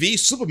 Batman v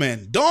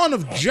Superman: Dawn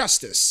of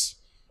Justice.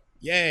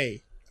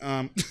 Yay!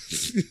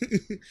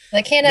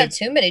 They can't have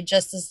too many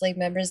Justice League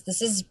members. This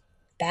is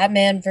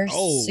Batman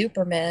versus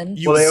Superman.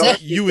 You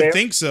would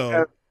think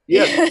so.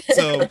 Yeah.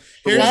 So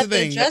here's Not the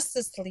thing: the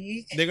Justice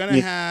League. they're gonna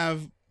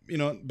have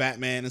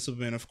Batman and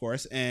Superman, of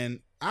course,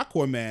 and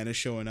Aquaman is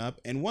showing up,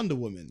 and Wonder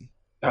Woman.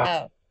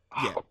 Oh.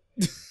 Yeah.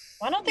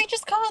 Why don't they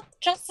just call it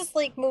Justice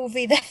League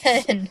movie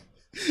then?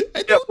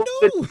 I don't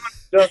know.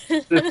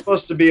 It's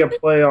supposed to be a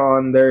play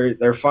on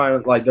their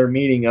final, they're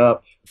meeting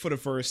up For the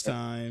first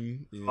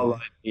time. Yeah.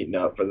 Meeting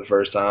up for the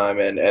first time,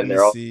 and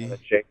they're all kind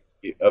of shaking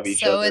of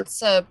each other. So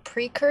it's a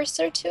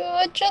precursor to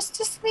a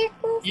Justice League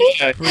movie?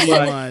 Yeah,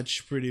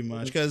 Pretty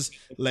much. Because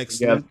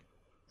Lex Yeah.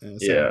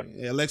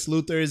 Lex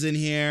Luthor is in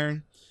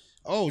here.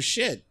 Oh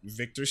shit.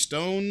 Victor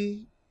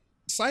Stone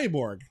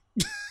Cyborg.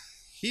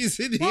 He's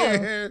in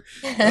here.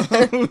 They are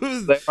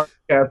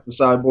cast the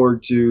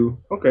Cyborg too.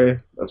 Okay,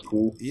 that's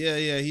cool.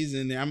 Yeah, he's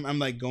in there. I'm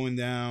like going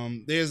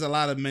down. There's a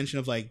lot of mention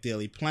of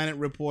Daily Planet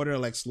reporter,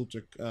 Lex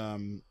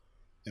Luthor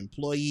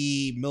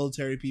employee,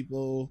 military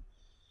people.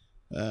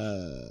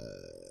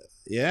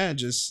 It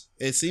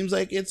seems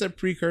like it's a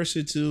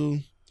precursor to.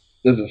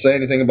 Does it say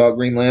anything about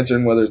Green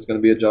Lantern, whether it's going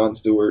to be a Jon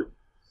Stewart?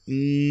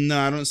 No,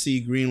 I don't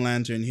see Green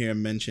Lantern here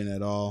mentioned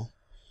at all.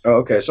 Oh,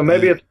 okay. So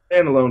maybe it's a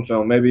standalone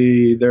film.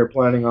 Maybe they're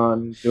planning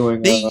on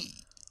doing.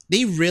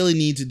 They really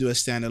need to do a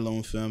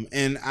standalone film,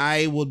 and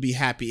I would be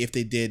happy if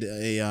they did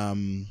a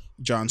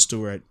Jon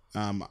Stewart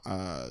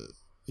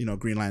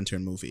Green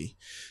Lantern movie.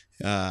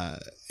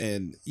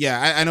 And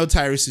yeah, I know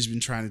Tyrese has been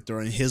trying to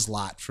throw in his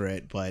lot for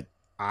it, but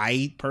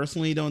I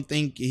personally don't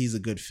think he's a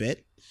good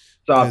fit.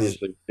 It's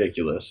obviously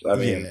ridiculous. I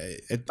mean,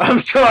 yeah,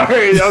 I'm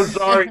sorry,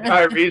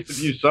 Tyrese,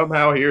 if you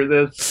somehow hear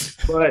this,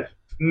 but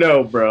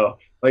no, bro.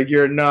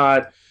 You're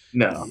not.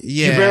 No.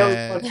 Yeah. You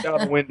barely punched out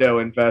the window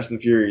in Fast and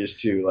Furious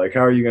 2. How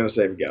are you going to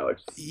save the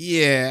galaxy?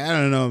 Yeah, I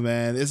don't know,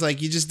 man. It's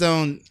you just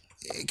don't.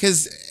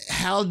 Because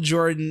Jon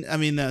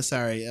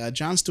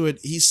Stewart,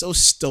 he's so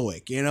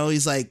stoic.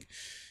 He's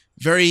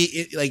very,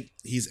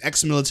 he's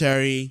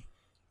ex-military,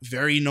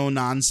 very no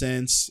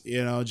nonsense,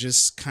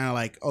 just kind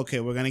of okay,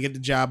 we're going to get the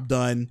job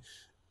done.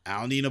 I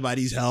don't need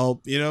nobody's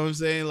help. You know what I'm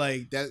saying?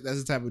 Like that's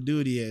the type of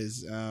dude he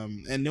is.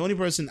 And the only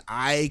person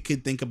I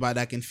could think about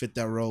that can fit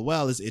that role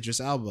well is Idris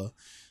Elba.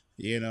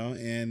 You know,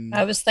 and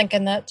I was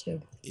thinking that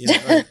too. you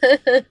know,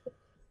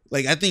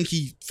 like I think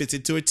he fits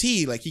it to a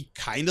T. Like he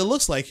kind of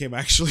looks like him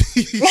actually.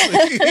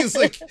 He's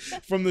like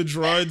from the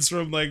drawings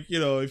from like, you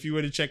know, if you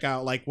were to check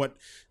out like what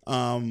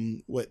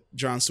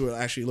Jon Stewart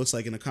actually looks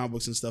like in the comic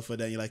books and stuff like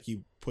that,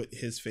 you put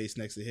his face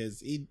next to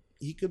his,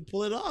 he could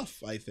pull it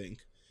off, I think.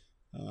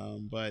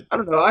 But I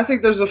don't know. I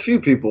think there's a few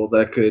people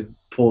that could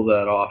pull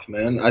that off,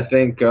 man. I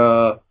think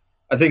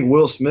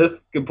Will Smith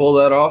could pull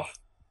that off.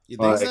 you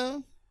think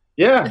so?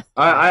 Yeah,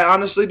 I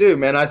honestly do,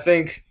 man. I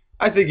think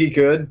he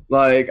could.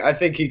 Like, I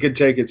think he could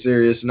take it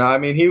serious. Now, I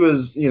mean, he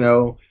was, you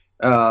know,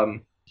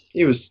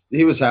 he was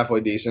halfway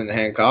decent in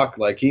Hancock.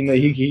 Like,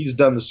 he's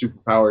done the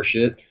superpower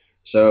shit.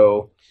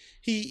 So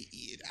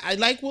I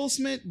like Will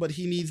Smith, but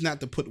he needs not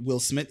to put Will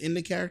Smith in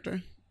the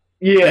character.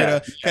 yeah, You know?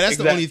 'Cause that's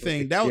exactly. the only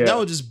thing that Yeah.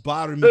 would just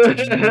bother me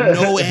to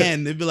no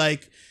end. They'd be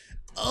like,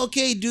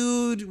 okay,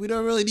 dude, we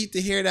don't really need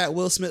to hear that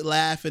Will Smith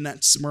laugh and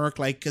that smirk,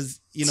 like,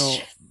 because you know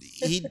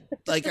he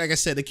like I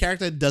said, the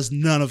character does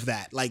none of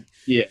that. Like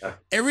Yeah.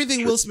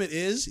 everything Will Smith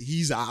is,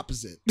 he's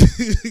opposite.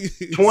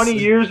 20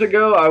 years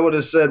ago, I would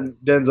have said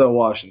Denzel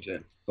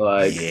Washington.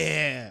 Like,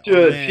 yeah,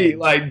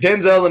 like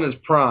Denzel in his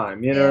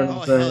prime. You know Yeah. what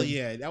oh I'm saying? hell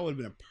yeah, that would have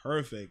been a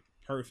perfect.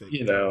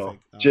 You know,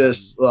 perfect. just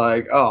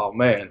like, oh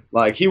man,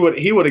 like he would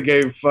have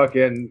gave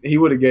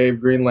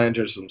Green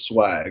Lantern some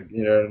swag.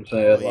 You know what I'm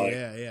saying? oh, Like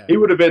yeah. he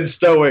would have been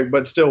stoic,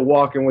 but still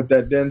walking with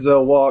that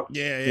Denzel walk.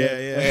 Yeah.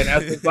 And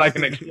that's like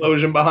an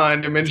explosion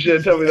behind him and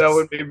shit. Tell me that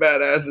wouldn't be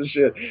badass and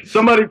shit.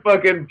 Somebody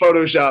fucking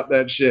Photoshop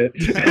that shit.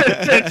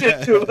 Send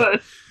it to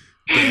us.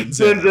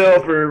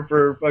 Denzel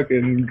for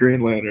fucking Green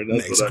Lantern.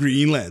 That's Next what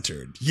Green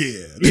Lantern.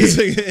 Yeah. that's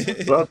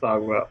what I'm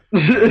talking about.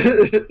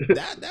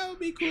 that would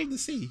be cool to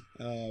see.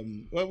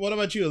 What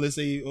about you,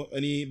 Alyssa?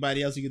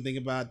 Anybody else you can think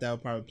about that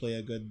would probably play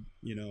a good,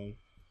 you know,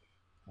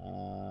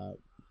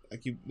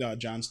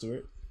 Jon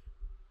Stewart?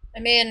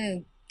 I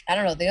mean, I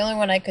don't know. The only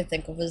one I could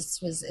think of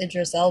was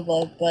Idris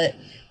Elba, but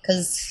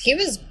because he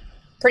was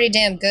pretty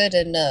damn good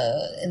in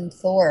the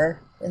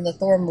Thor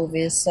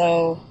movies.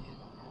 So,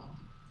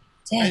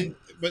 damn.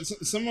 But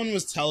someone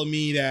was telling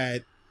me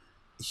that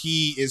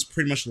he is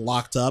pretty much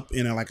locked up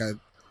in a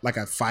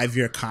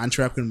 5-year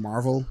contract in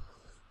Marvel.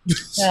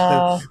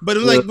 But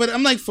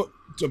I'm like,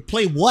 to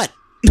play what?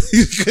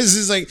 Because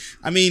it's like,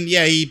 I mean,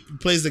 yeah, he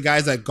plays the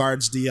guys that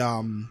guards the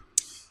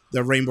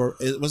rainbow.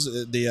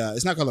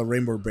 It's not called the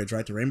Rainbow Bridge,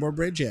 right? The Rainbow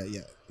Bridge, yeah.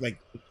 Like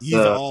he's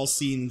an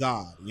all-seeing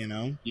god, you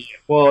know.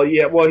 Well,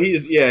 he's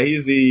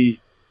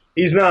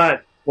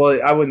not. Well,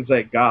 I wouldn't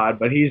say God,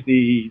 but he's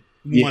the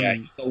he's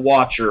the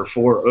watcher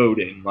for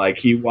Odin. Like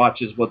he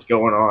watches what's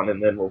going on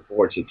and then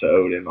reports it to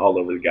Odin all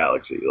over the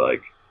galaxy.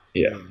 Like,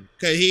 yeah.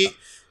 Okay,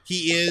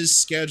 he is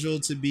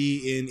scheduled to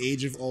be in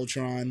Age of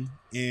Ultron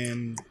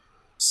and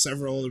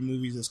several other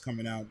movies that's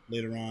coming out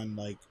later on,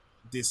 like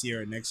this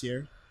year or next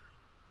year.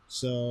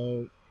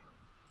 So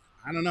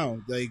I don't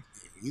know. Like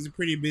he's a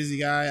pretty busy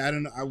guy. I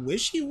don't know. I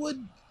wish he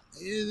would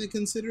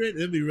consider it.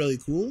 It'd be really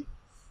cool.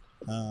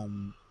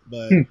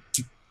 But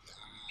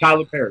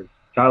Tyler Perry.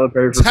 Tyler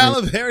Perry.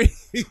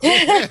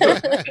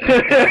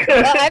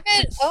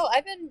 Well,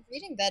 I've been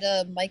reading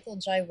that Michael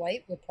Jai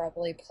White would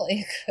probably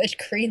play a good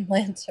Green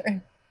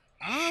Lantern.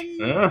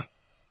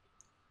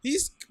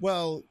 He's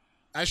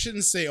I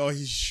shouldn't say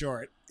he's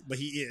short, but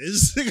he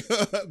is.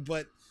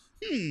 But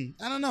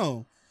I don't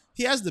know.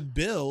 He has the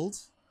build.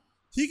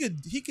 He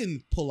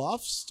can pull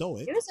off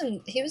stoic.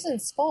 He was in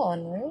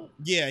Spawn, right?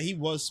 Yeah, he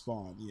was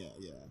Spawn. Yeah.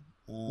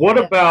 What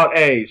about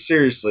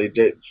seriously?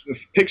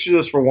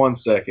 Picture this for 1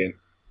 second.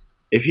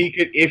 If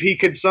he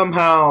could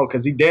somehow,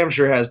 because he damn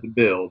sure has the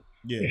build.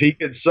 Yeah. If he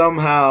could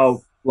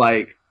somehow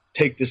like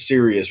take the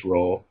serious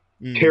role,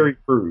 Terry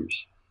Crews.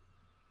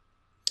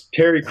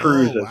 Terry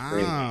Crews as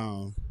Green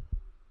Lantern.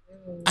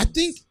 I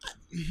think.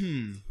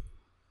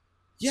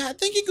 Yeah, I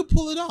think he could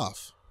pull it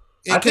off.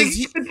 I think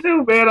he could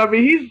too, man. I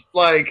mean,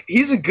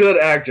 he's a good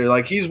actor.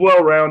 Like he's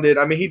well rounded.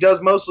 I mean, he does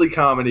mostly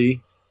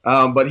comedy.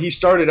 But he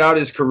started out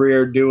his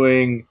career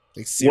doing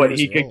what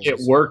he could get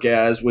work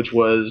as, which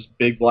was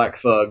Big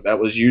Black Thug. That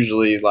was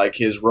usually like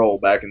his role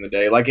back in the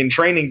day. Like in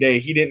Training Day,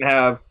 he didn't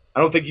have. I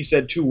don't think he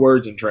said 2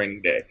 words in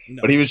Training Day,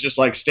 but he was just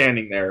like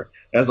standing there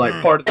as like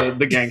part of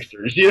the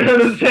gangsters. You know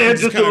what I'm saying?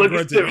 Just to look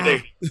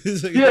intimidating.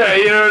 Yeah,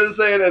 you know what I'm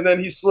saying. And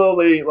then he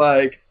slowly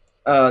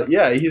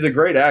he's a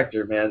great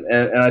actor, man.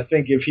 And I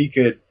think if he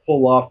could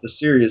pull off the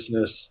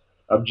seriousness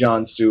of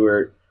Jon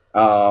Stewart.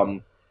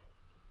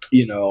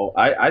 You know,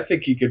 I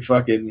think he could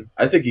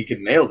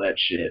nail that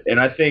shit. And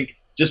I think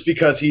just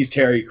because he's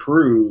Terry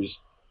Crews,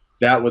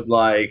 that would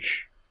like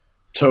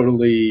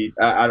totally,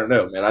 I don't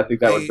know, man. I think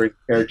that would bring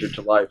the character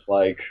to life.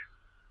 Like,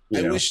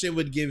 I wish they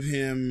would give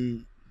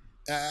him,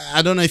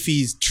 I don't know if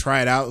he's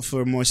tried out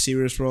for more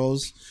serious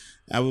roles.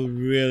 I would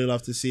really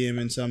love to see him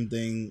in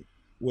something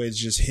where it's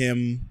just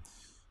him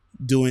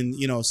doing,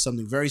 you know,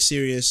 something very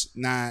serious,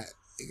 not,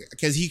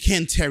 because he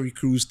can Terry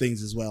Crews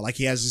things as well. Like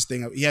he has this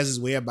thing, he has his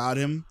way about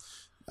him.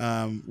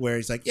 where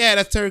it's like, yeah,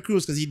 that's Terry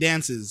Crews because he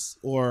dances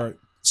or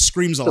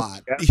screams a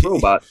lot.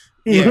 Robot.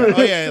 Yeah,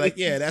 oh yeah, like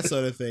yeah, that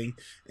sort of thing.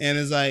 And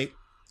it's like,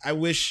 I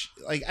wish,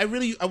 like, I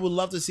would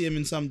love to see him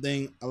in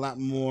something a lot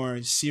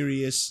more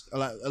serious,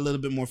 a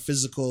little bit more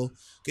physical,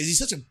 because he's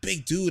such a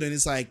big dude, and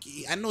it's like,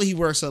 I know he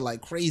works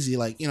like crazy,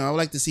 like, you know, I would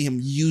like to see him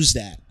use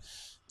that,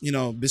 you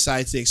know,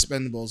 besides the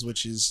Expendables,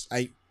 which is,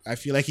 I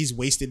feel like he's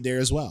wasted there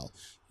as well.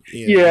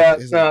 Yeah,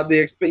 exactly.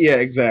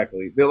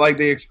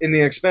 In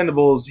the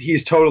Expendables,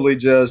 he's totally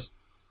just,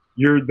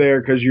 you're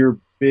there because you're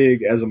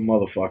big as a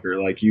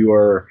motherfucker. Like, you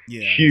are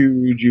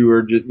huge. You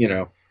are just, you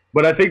know.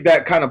 But I think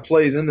that kind of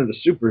plays into the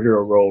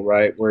superhero role,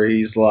 right? Where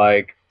he's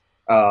like,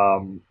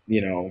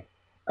 you know,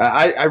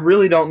 I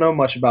really don't know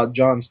much about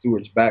Jon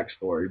Stewart's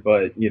backstory,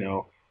 but you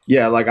know,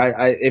 yeah, like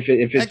if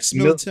it's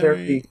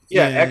ex-military,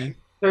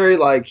 ex-military,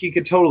 like he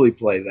could totally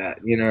play that.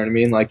 You know what I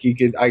mean? Like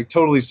I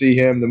totally see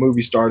him, the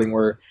movie starting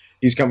where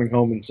he's coming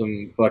home in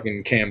some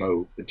fucking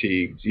camo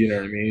fatigues. You know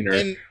what I mean? Or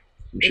and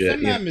if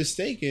I'm not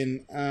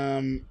mistaken,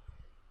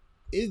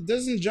 it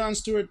doesn't Jon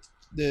Stewart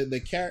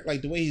the character,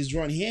 like the way he's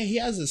drawn, he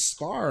has a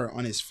scar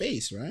on his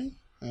face, right?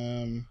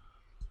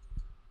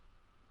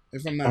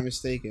 If I'm not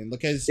mistaken,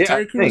 because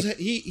Terry Crews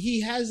he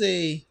has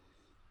a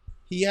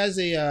he has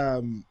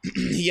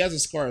a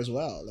scar as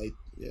well, like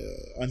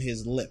on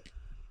his lip,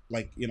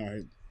 like, you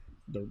know,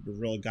 the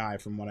real guy,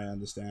 from what I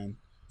understand.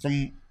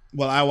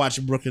 I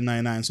watched Brooklyn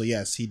Nine-Nine, so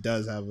yes, he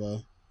does have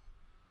a.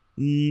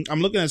 I'm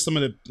looking at some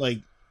of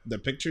the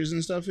pictures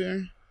and stuff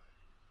here.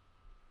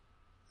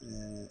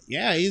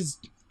 Yeah, he's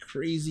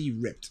crazy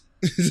ripped.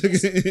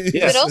 He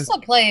could also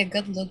play a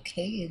good Luke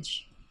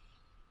Cage.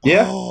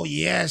 Yeah. Oh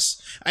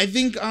yes, I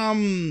think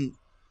him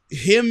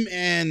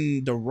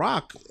and The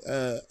Rock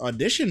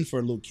auditioned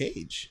for Luke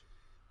Cage,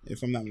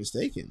 if I'm not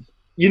mistaken.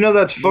 You know,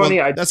 that's funny.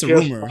 Well, that's a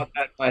rumor. Thought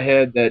that in my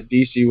head that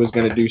DC was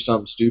going to do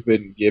something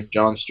stupid and give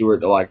Jon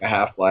Stewart to like a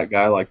half black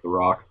guy like The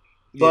Rock.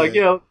 So like,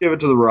 you know, give it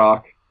to The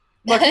Rock.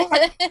 Like,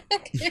 what?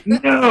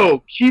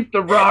 No, keep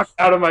The Rock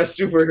out of my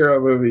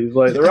superhero movies.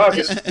 Like, The Rock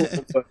is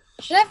cool, but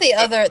should have the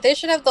other. They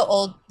should have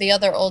the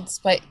other Old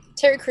Spice.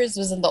 Terry Crews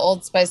was in the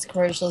Old Spice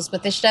commercials,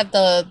 but they should have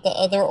the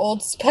other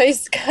Old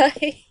Spice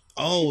guy.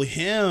 Oh,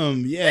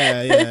 him.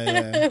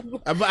 Yeah.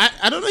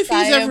 I don't know if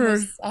he's ever.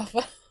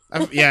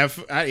 Yeah,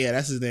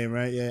 that's his name,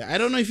 right? Yeah, I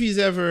don't know if he's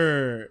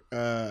ever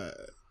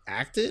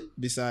acted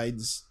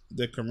besides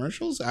the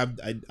commercials.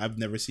 I've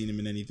never seen him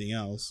in anything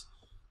else.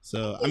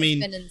 So I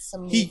mean, he's been in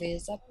some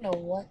movies. I don't know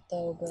what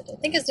though, but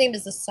I think his name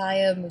is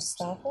Isaiah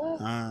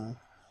Mustafa.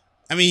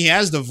 I mean, he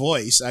has the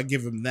voice. I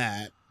give him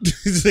that.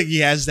 It's like he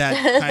has that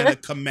kind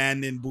of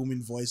commanding,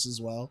 booming voice as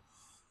well.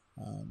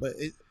 But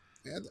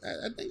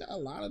I think a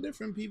lot of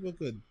different people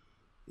could,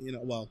 you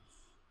know. Well,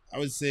 I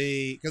would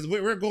say, because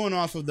we're going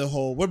off of the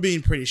whole. We're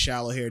being pretty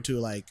shallow here too.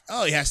 Like,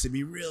 oh, he has to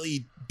be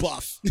really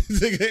buff.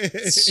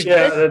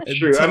 Yeah, that's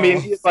true. I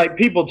mean, like,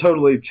 people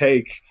totally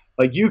take,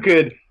 like, you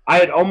could. I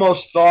had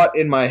almost thought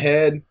in my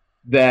head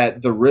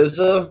that the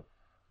RZA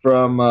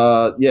from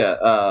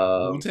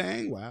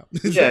Wu-Tang, wow.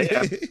 yeah,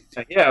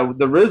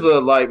 the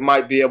RZA like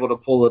might be able to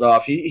pull it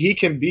off. He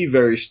can be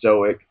very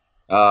stoic,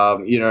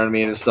 you know what I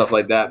mean, and stuff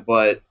like that,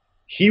 but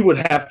he would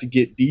have to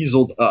get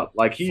dieseled up.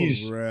 Like,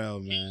 he's real,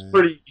 man.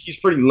 He's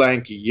pretty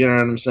lanky, you know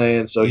what I'm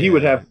saying? So he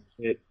would have to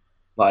get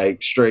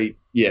like straight,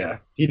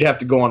 he'd have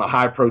to go on a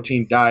high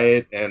protein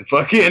diet and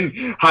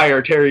fucking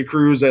hire Terry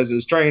Crews as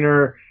his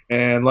trainer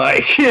and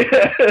like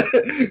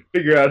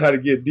figure out how to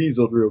get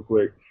dieseled real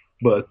quick.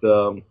 But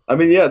I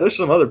mean, yeah, there's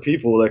some other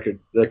people that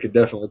could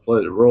definitely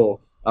play the role.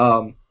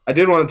 I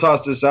did want to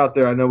toss this out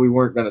there. I know we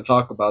weren't going to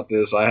talk about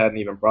this. I hadn't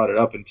even brought it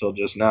up until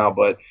just now,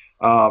 but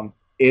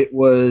it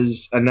was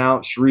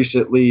announced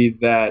recently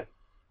that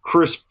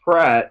Chris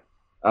Pratt,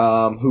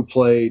 who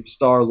played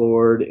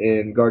Star-Lord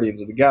in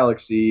Guardians of the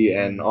Galaxy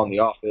and on The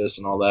Office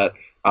and all that,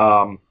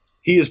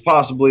 he is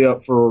possibly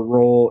up for a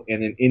role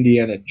in an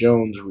Indiana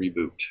Jones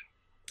reboot.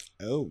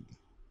 Oh.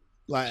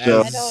 Like,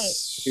 so,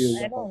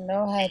 I don't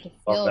know how to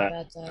feel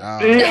about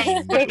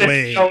that.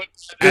 Wait.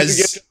 As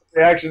get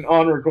reaction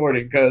on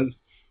recording, because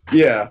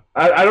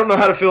I don't know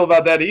how to feel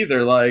about that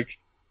either. Like,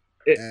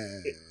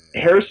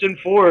 Harrison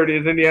Ford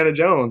is Indiana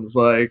Jones.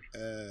 Like,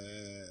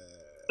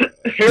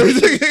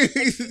 Harrison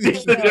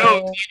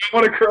Jones. I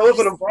want to curl up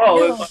in a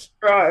ball and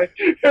cry.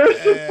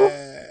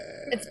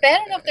 It's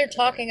bad enough they're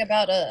talking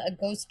about a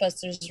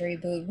Ghostbusters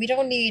reboot. We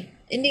don't need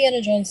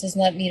Indiana Jones. Does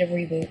not need a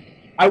reboot.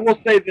 I will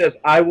say this: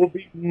 I will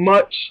be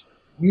much,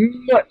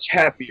 much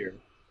happier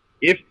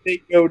if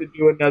they go to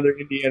do another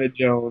Indiana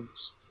Jones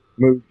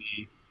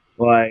movie.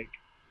 Like,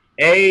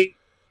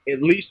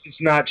 at least it's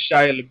not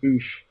Shia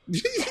LaBeouf.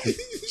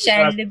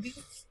 Shia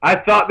LaBeouf. I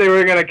thought they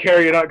were gonna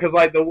carry it on because,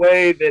 like, the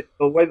way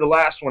the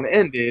last one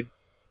ended,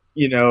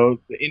 you know,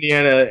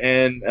 Indiana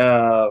and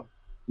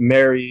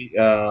Mary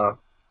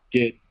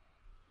get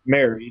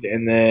married,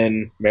 and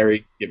then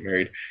Mary get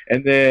married,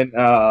 and then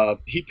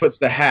he puts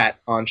the hat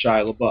on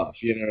Shia LaBeouf.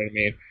 You know what I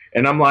mean?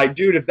 And I'm like,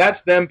 dude, if that's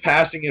them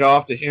passing it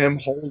off to him,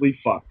 holy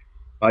fuck!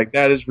 Like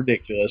that is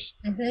ridiculous.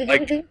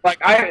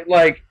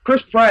 Like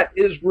Chris Pratt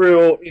is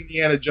real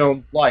Indiana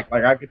Jones like.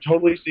 Like I could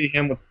totally see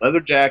him with leather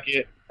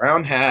jacket,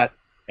 brown hat,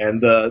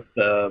 and the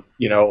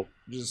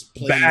Just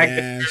plain bag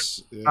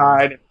ass. Yeah.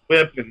 side and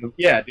whip and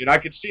yeah, dude, I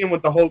could see him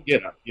with the whole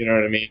get up. You know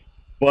what I mean?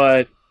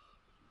 But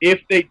if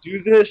they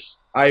do this,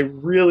 I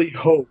really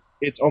hope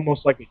it's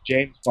almost like a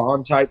James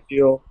Bond type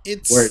deal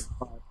where It's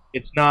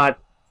it's not.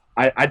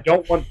 I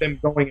don't want them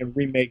going and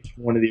remaking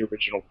one of the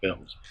original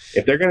films.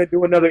 If they're going to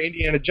do another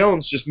Indiana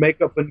Jones, just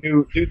make up a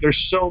new. Dude,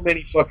 there's so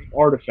many fucking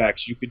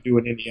artifacts you could do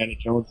an Indiana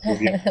Jones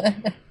movie.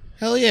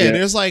 hell yeah. Yeah.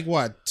 There's like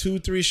what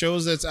 2-3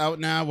 shows that's out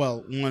now.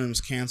 Well, one of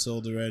them's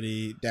canceled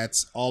already.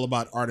 That's all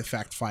about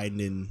artifact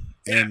finding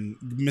and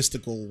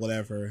mystical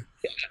whatever.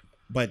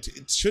 But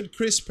should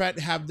Chris Pratt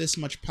have this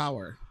much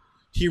power?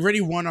 He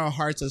already won our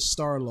hearts as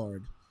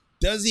Star-Lord.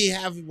 Does he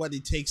have what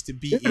it takes to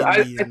be Dude, I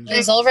Indian?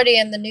 He's already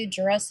in the new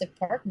Jurassic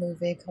Park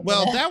movie.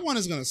 Well, out. that one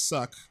is gonna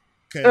suck.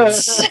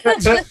 Cause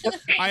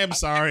I am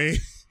sorry.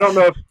 I don't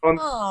know if Aww,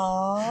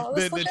 I was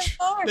The, looking the,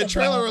 forward the to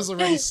trailer that. was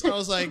already. I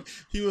was like,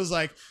 he was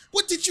like,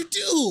 "What did you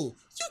do?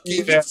 You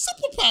gave Yeah. it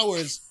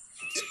superpowers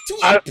to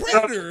I- a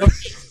predator."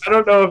 I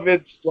don't know if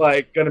it's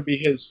like going to be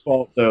his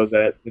fault though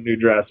that the new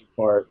Jurassic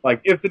Park.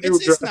 Like if the new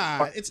It's Jurassic not.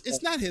 Park,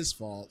 It's not his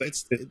fault.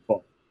 it's his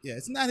fault. Yeah,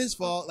 it's not his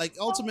fault. Like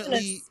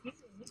ultimately, Oh,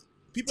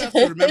 people have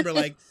to remember,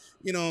 like,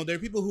 there are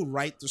people who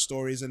write the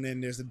stories, and then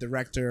there's the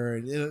director.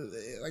 And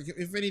like,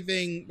 if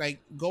anything, like,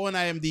 go on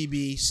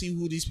IMDb, see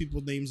who these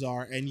people's names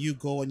are, and you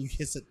go and you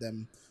hiss at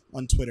them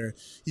on Twitter.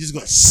 You just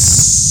go,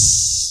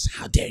 "Sss,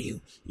 how dare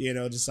you?"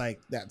 Just like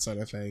that sort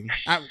of thing.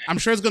 I'm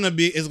sure it's gonna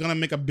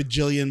make a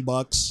bajillion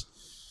bucks,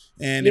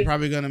 and they're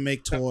probably gonna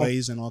make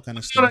toys and all kind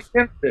of I'm not stuff.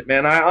 against it,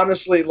 man. I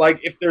honestly like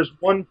if there's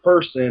one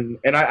person,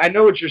 and I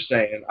know what you're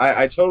saying.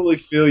 I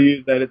totally feel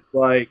you that it's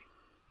like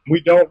we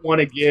don't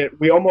want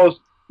to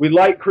we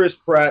like Chris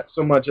Pratt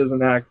so much as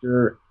an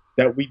actor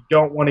that we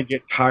don't want to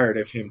get tired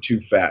of him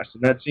too fast,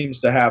 and that seems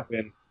to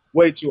happen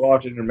way too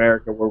often in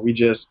America, where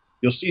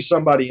you'll see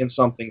somebody in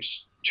something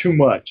too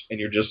much, and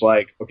you're just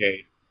like,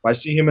 okay, if I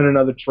see him in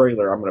another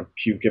trailer, I'm gonna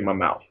puke in my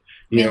mouth.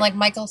 You mean know? like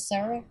Michael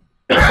Cera?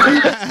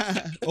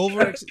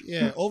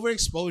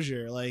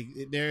 Overexposure. Like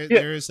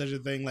there is such a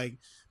thing. Like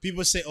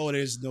people say, "Oh,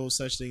 there's no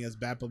such thing as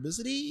bad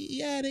publicity."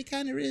 Yeah, there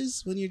kind of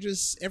is when you're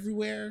just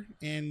everywhere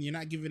and you're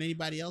not giving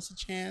anybody else a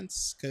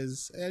chance.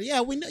 Because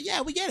we know.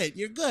 Yeah, we get it.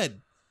 You're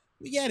good.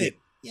 We get it.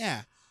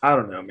 Yeah. I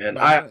don't know, man.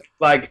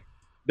 But-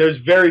 There's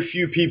very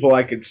few people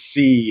I could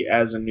see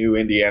as a new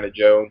Indiana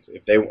Jones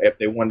if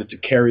they wanted to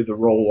carry the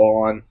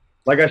role on.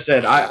 Like I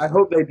said, I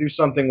hope they do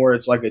something where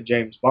it's like a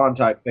James Bond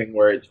type thing,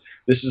 where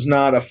this is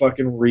not a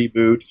fucking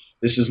reboot.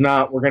 This is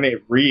not, we're gonna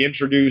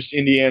reintroduce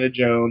Indiana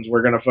Jones.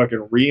 We're gonna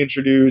fucking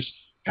reintroduce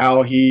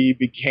how he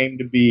became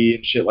to be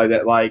and shit like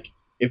that. Like,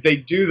 if they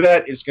do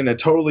that, it's gonna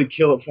totally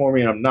kill it for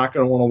me, and I'm not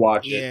gonna want to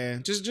watch it. Yeah,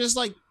 just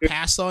like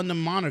pass on the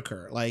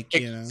moniker, like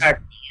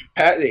Exactly.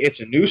 It's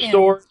a new Yeah.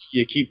 story.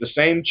 You keep the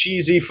same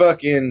cheesy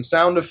fucking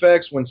sound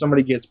effects when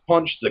somebody gets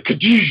punched, the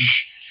kadoosh,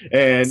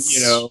 and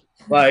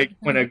like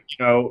when a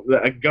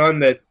gun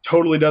that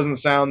totally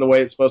doesn't sound the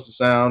way it's supposed to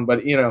sound,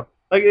 but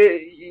like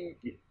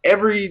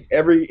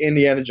every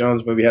Indiana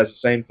Jones movie has the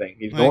same thing.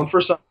 He's going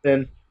for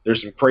something.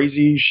 There's some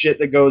crazy shit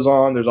that goes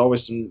on. There's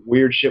always some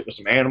weird shit with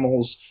some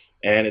animals,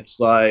 and it's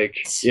like,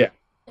 yeah,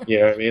 you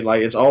know what I mean?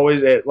 Like it's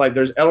always like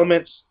there's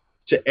elements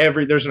to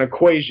there's an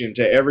equation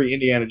to every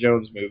Indiana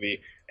Jones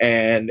movie,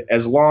 and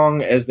as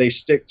long as they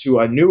stick to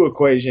a new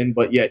equation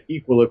but yet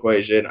equal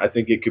equation, I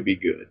think it could be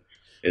good.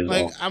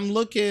 Like I'm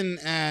looking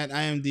at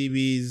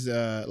IMDb's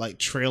like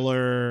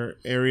trailer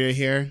area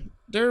here.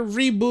 They're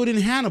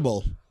rebooting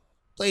Hannibal.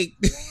 Like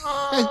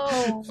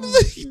Oh.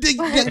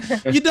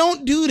 you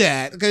don't do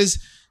that because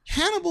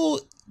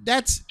Hannibal.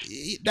 That's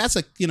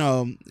a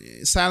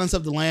Silence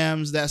of the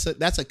Lambs. That's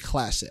a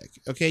classic.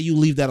 Okay, you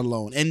leave that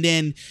alone. And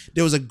then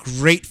there was a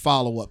great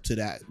follow up to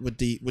that with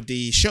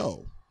the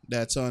show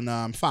that's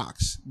on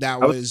Fox.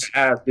 That I was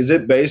asked, is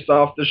it based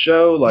off the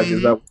show? Like,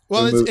 is that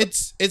well, the movie?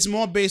 it's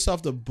more based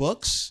off the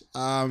books.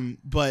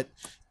 But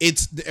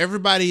it's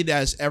everybody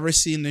that's ever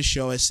seen this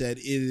show has said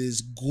it is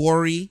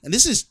gory, and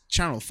this is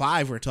Channel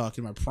 5 we're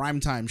talking about,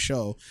 primetime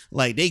show.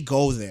 Like they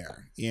go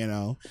there,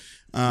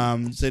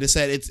 So they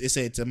said it's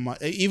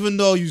even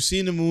though you've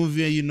seen the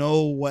movie, you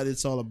know what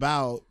it's all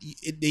about.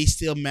 They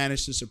still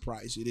manage to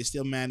surprise you. They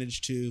still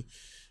manage to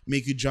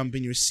make you jump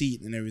in your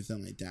seat and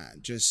everything like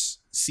that. Just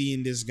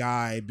seeing this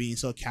guy being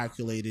so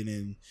calculated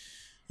and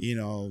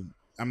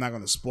I'm not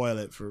going to spoil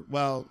it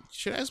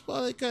should I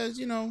spoil it? Because,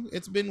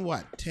 it's been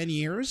 10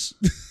 years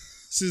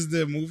since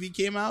the movie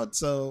came out.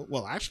 So,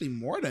 actually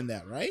more than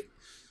that, right?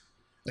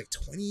 Like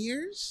 20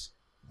 years?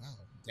 Wow.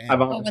 Damn.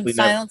 I've honestly never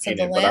Silence seen of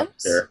the it, but I don't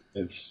Lambs? care.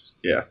 It's,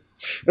 yeah.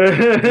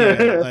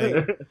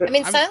 I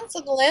mean, I'm- Silence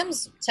of the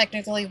Lambs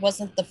technically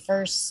wasn't the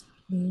first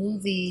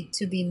movie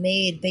to be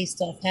made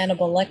based off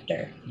Hannibal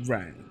Lecter.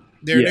 Right.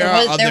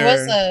 Yeah. There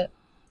are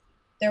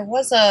There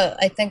was a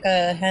I think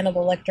a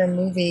Hannibal Lecter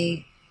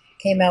movie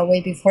came out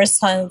way before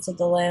Silence of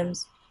the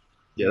Lambs.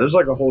 Yeah, there's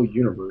like a whole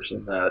universe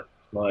in that.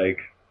 Like,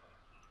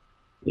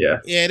 yeah.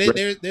 Yeah,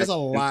 there's a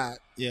lot.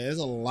 Yeah, there's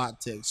a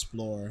lot to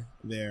explore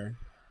there,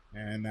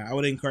 and I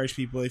would encourage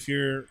people, if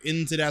you're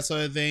into that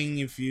sort of thing,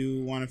 if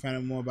you want to find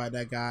out more about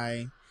that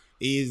guy,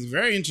 he's a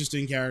very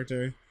interesting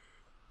character.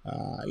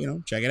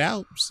 Check it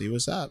out, see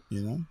what's up.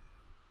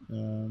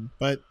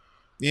 But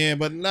yeah,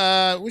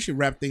 but we should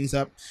wrap things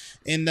up,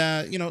 and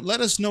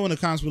let us know in the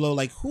comments below,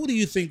 like, who do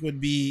you think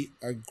would be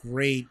a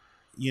great,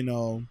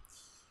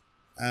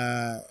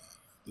 uh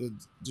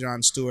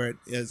John Stewart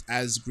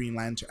as Green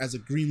Lantern, as a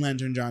Green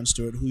Lantern John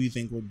Stewart, who you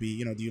think would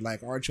be, do you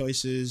like our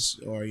choices,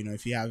 or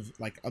if you have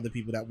like other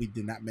people that we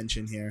did not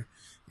mention here,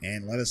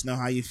 and let us know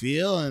how you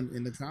feel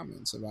in the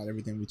comments about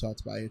everything we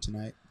talked about here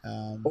tonight.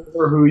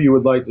 Or who you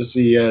would like to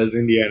see as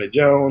Indiana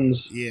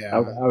Jones. Yeah,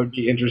 I would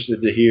be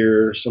interested to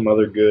hear some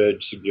other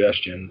good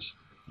suggestions.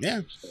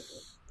 Yeah,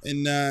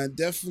 and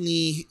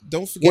definitely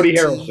don't forget Woody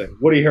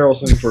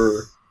Harrelson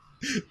for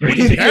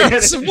Woody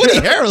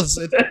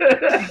Harrelson.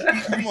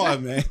 Come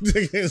on, man.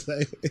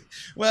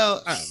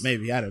 Well,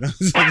 maybe, I don't know.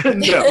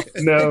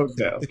 No.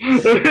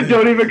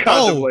 Don't even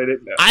contemplate it.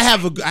 No. I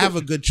have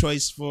a good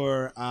choice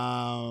for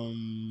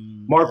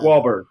Mark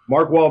Wahlberg.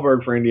 Mark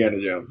Wahlberg for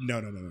Indiana Jones.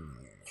 No.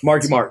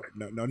 Marky Mark.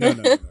 No.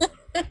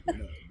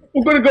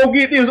 We're gonna go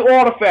get this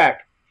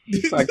artifact.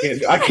 I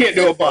can't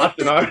do a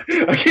Boston. I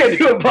can't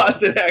do a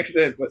Boston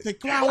accent. But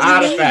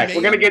artifact.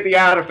 We're gonna get the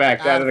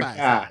artifact out of the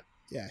car.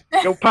 Yeah.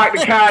 Go park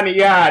the car in the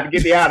yard and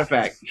get the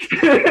artifact.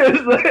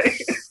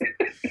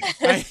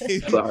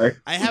 Sorry.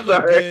 I have a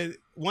good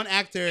one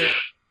actor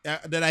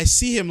that I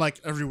see him like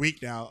every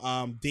week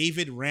now.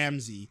 David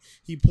Ramsey.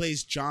 He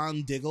plays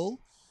John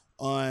Diggle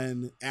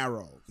on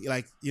Arrow.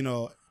 Like,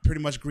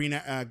 pretty much Green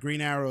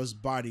Arrow's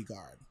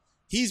bodyguard.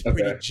 He's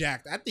pretty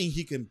jacked. I think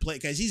he can play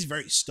because he's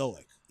very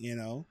stoic. He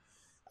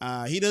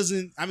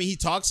doesn't. I mean, he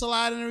talks a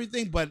lot and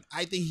everything, but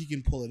I think he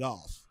can pull it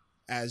off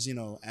as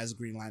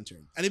Green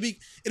Lantern, and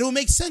it'll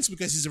make sense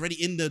because he's already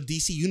in the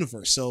DC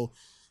universe. So,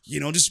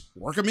 just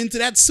work him into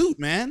that suit,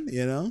 man.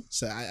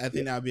 So I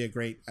think that would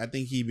be I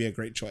think he'd be a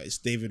great choice,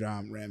 David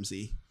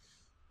Ramsey.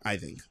 I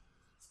think.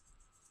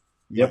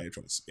 Yep.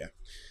 Choice. Yeah.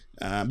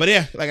 But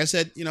yeah, like I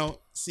said,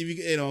 see if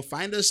you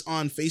find us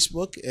on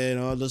Facebook,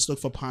 and just look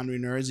for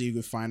Pondering Nerds. You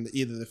can find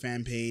either the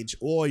fan page,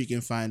 or you can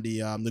find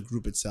the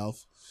group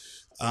itself.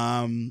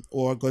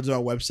 Or go to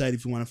our website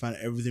if you want to find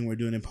everything we're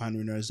doing at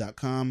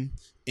PonderingNerds.com.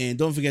 And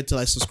don't forget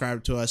to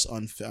subscribe to us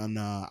on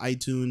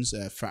iTunes,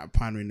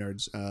 Pondering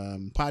Nerds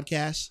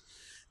podcast,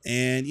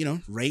 and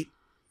rate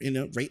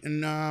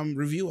and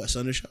review us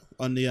on the show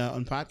on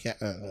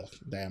podcast.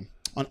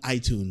 On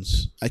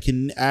iTunes.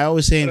 I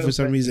always say it for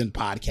some reason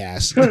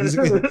podcast.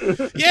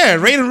 Yeah,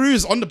 rate and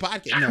reviews on the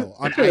podcast. No,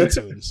 on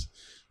iTunes.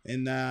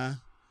 And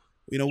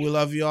we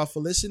love you all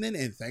for listening,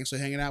 and thanks for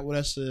hanging out with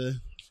us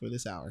for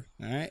this hour.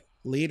 All right.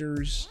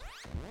 Laters.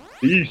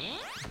 Peace.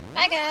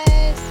 Bye,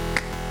 guys.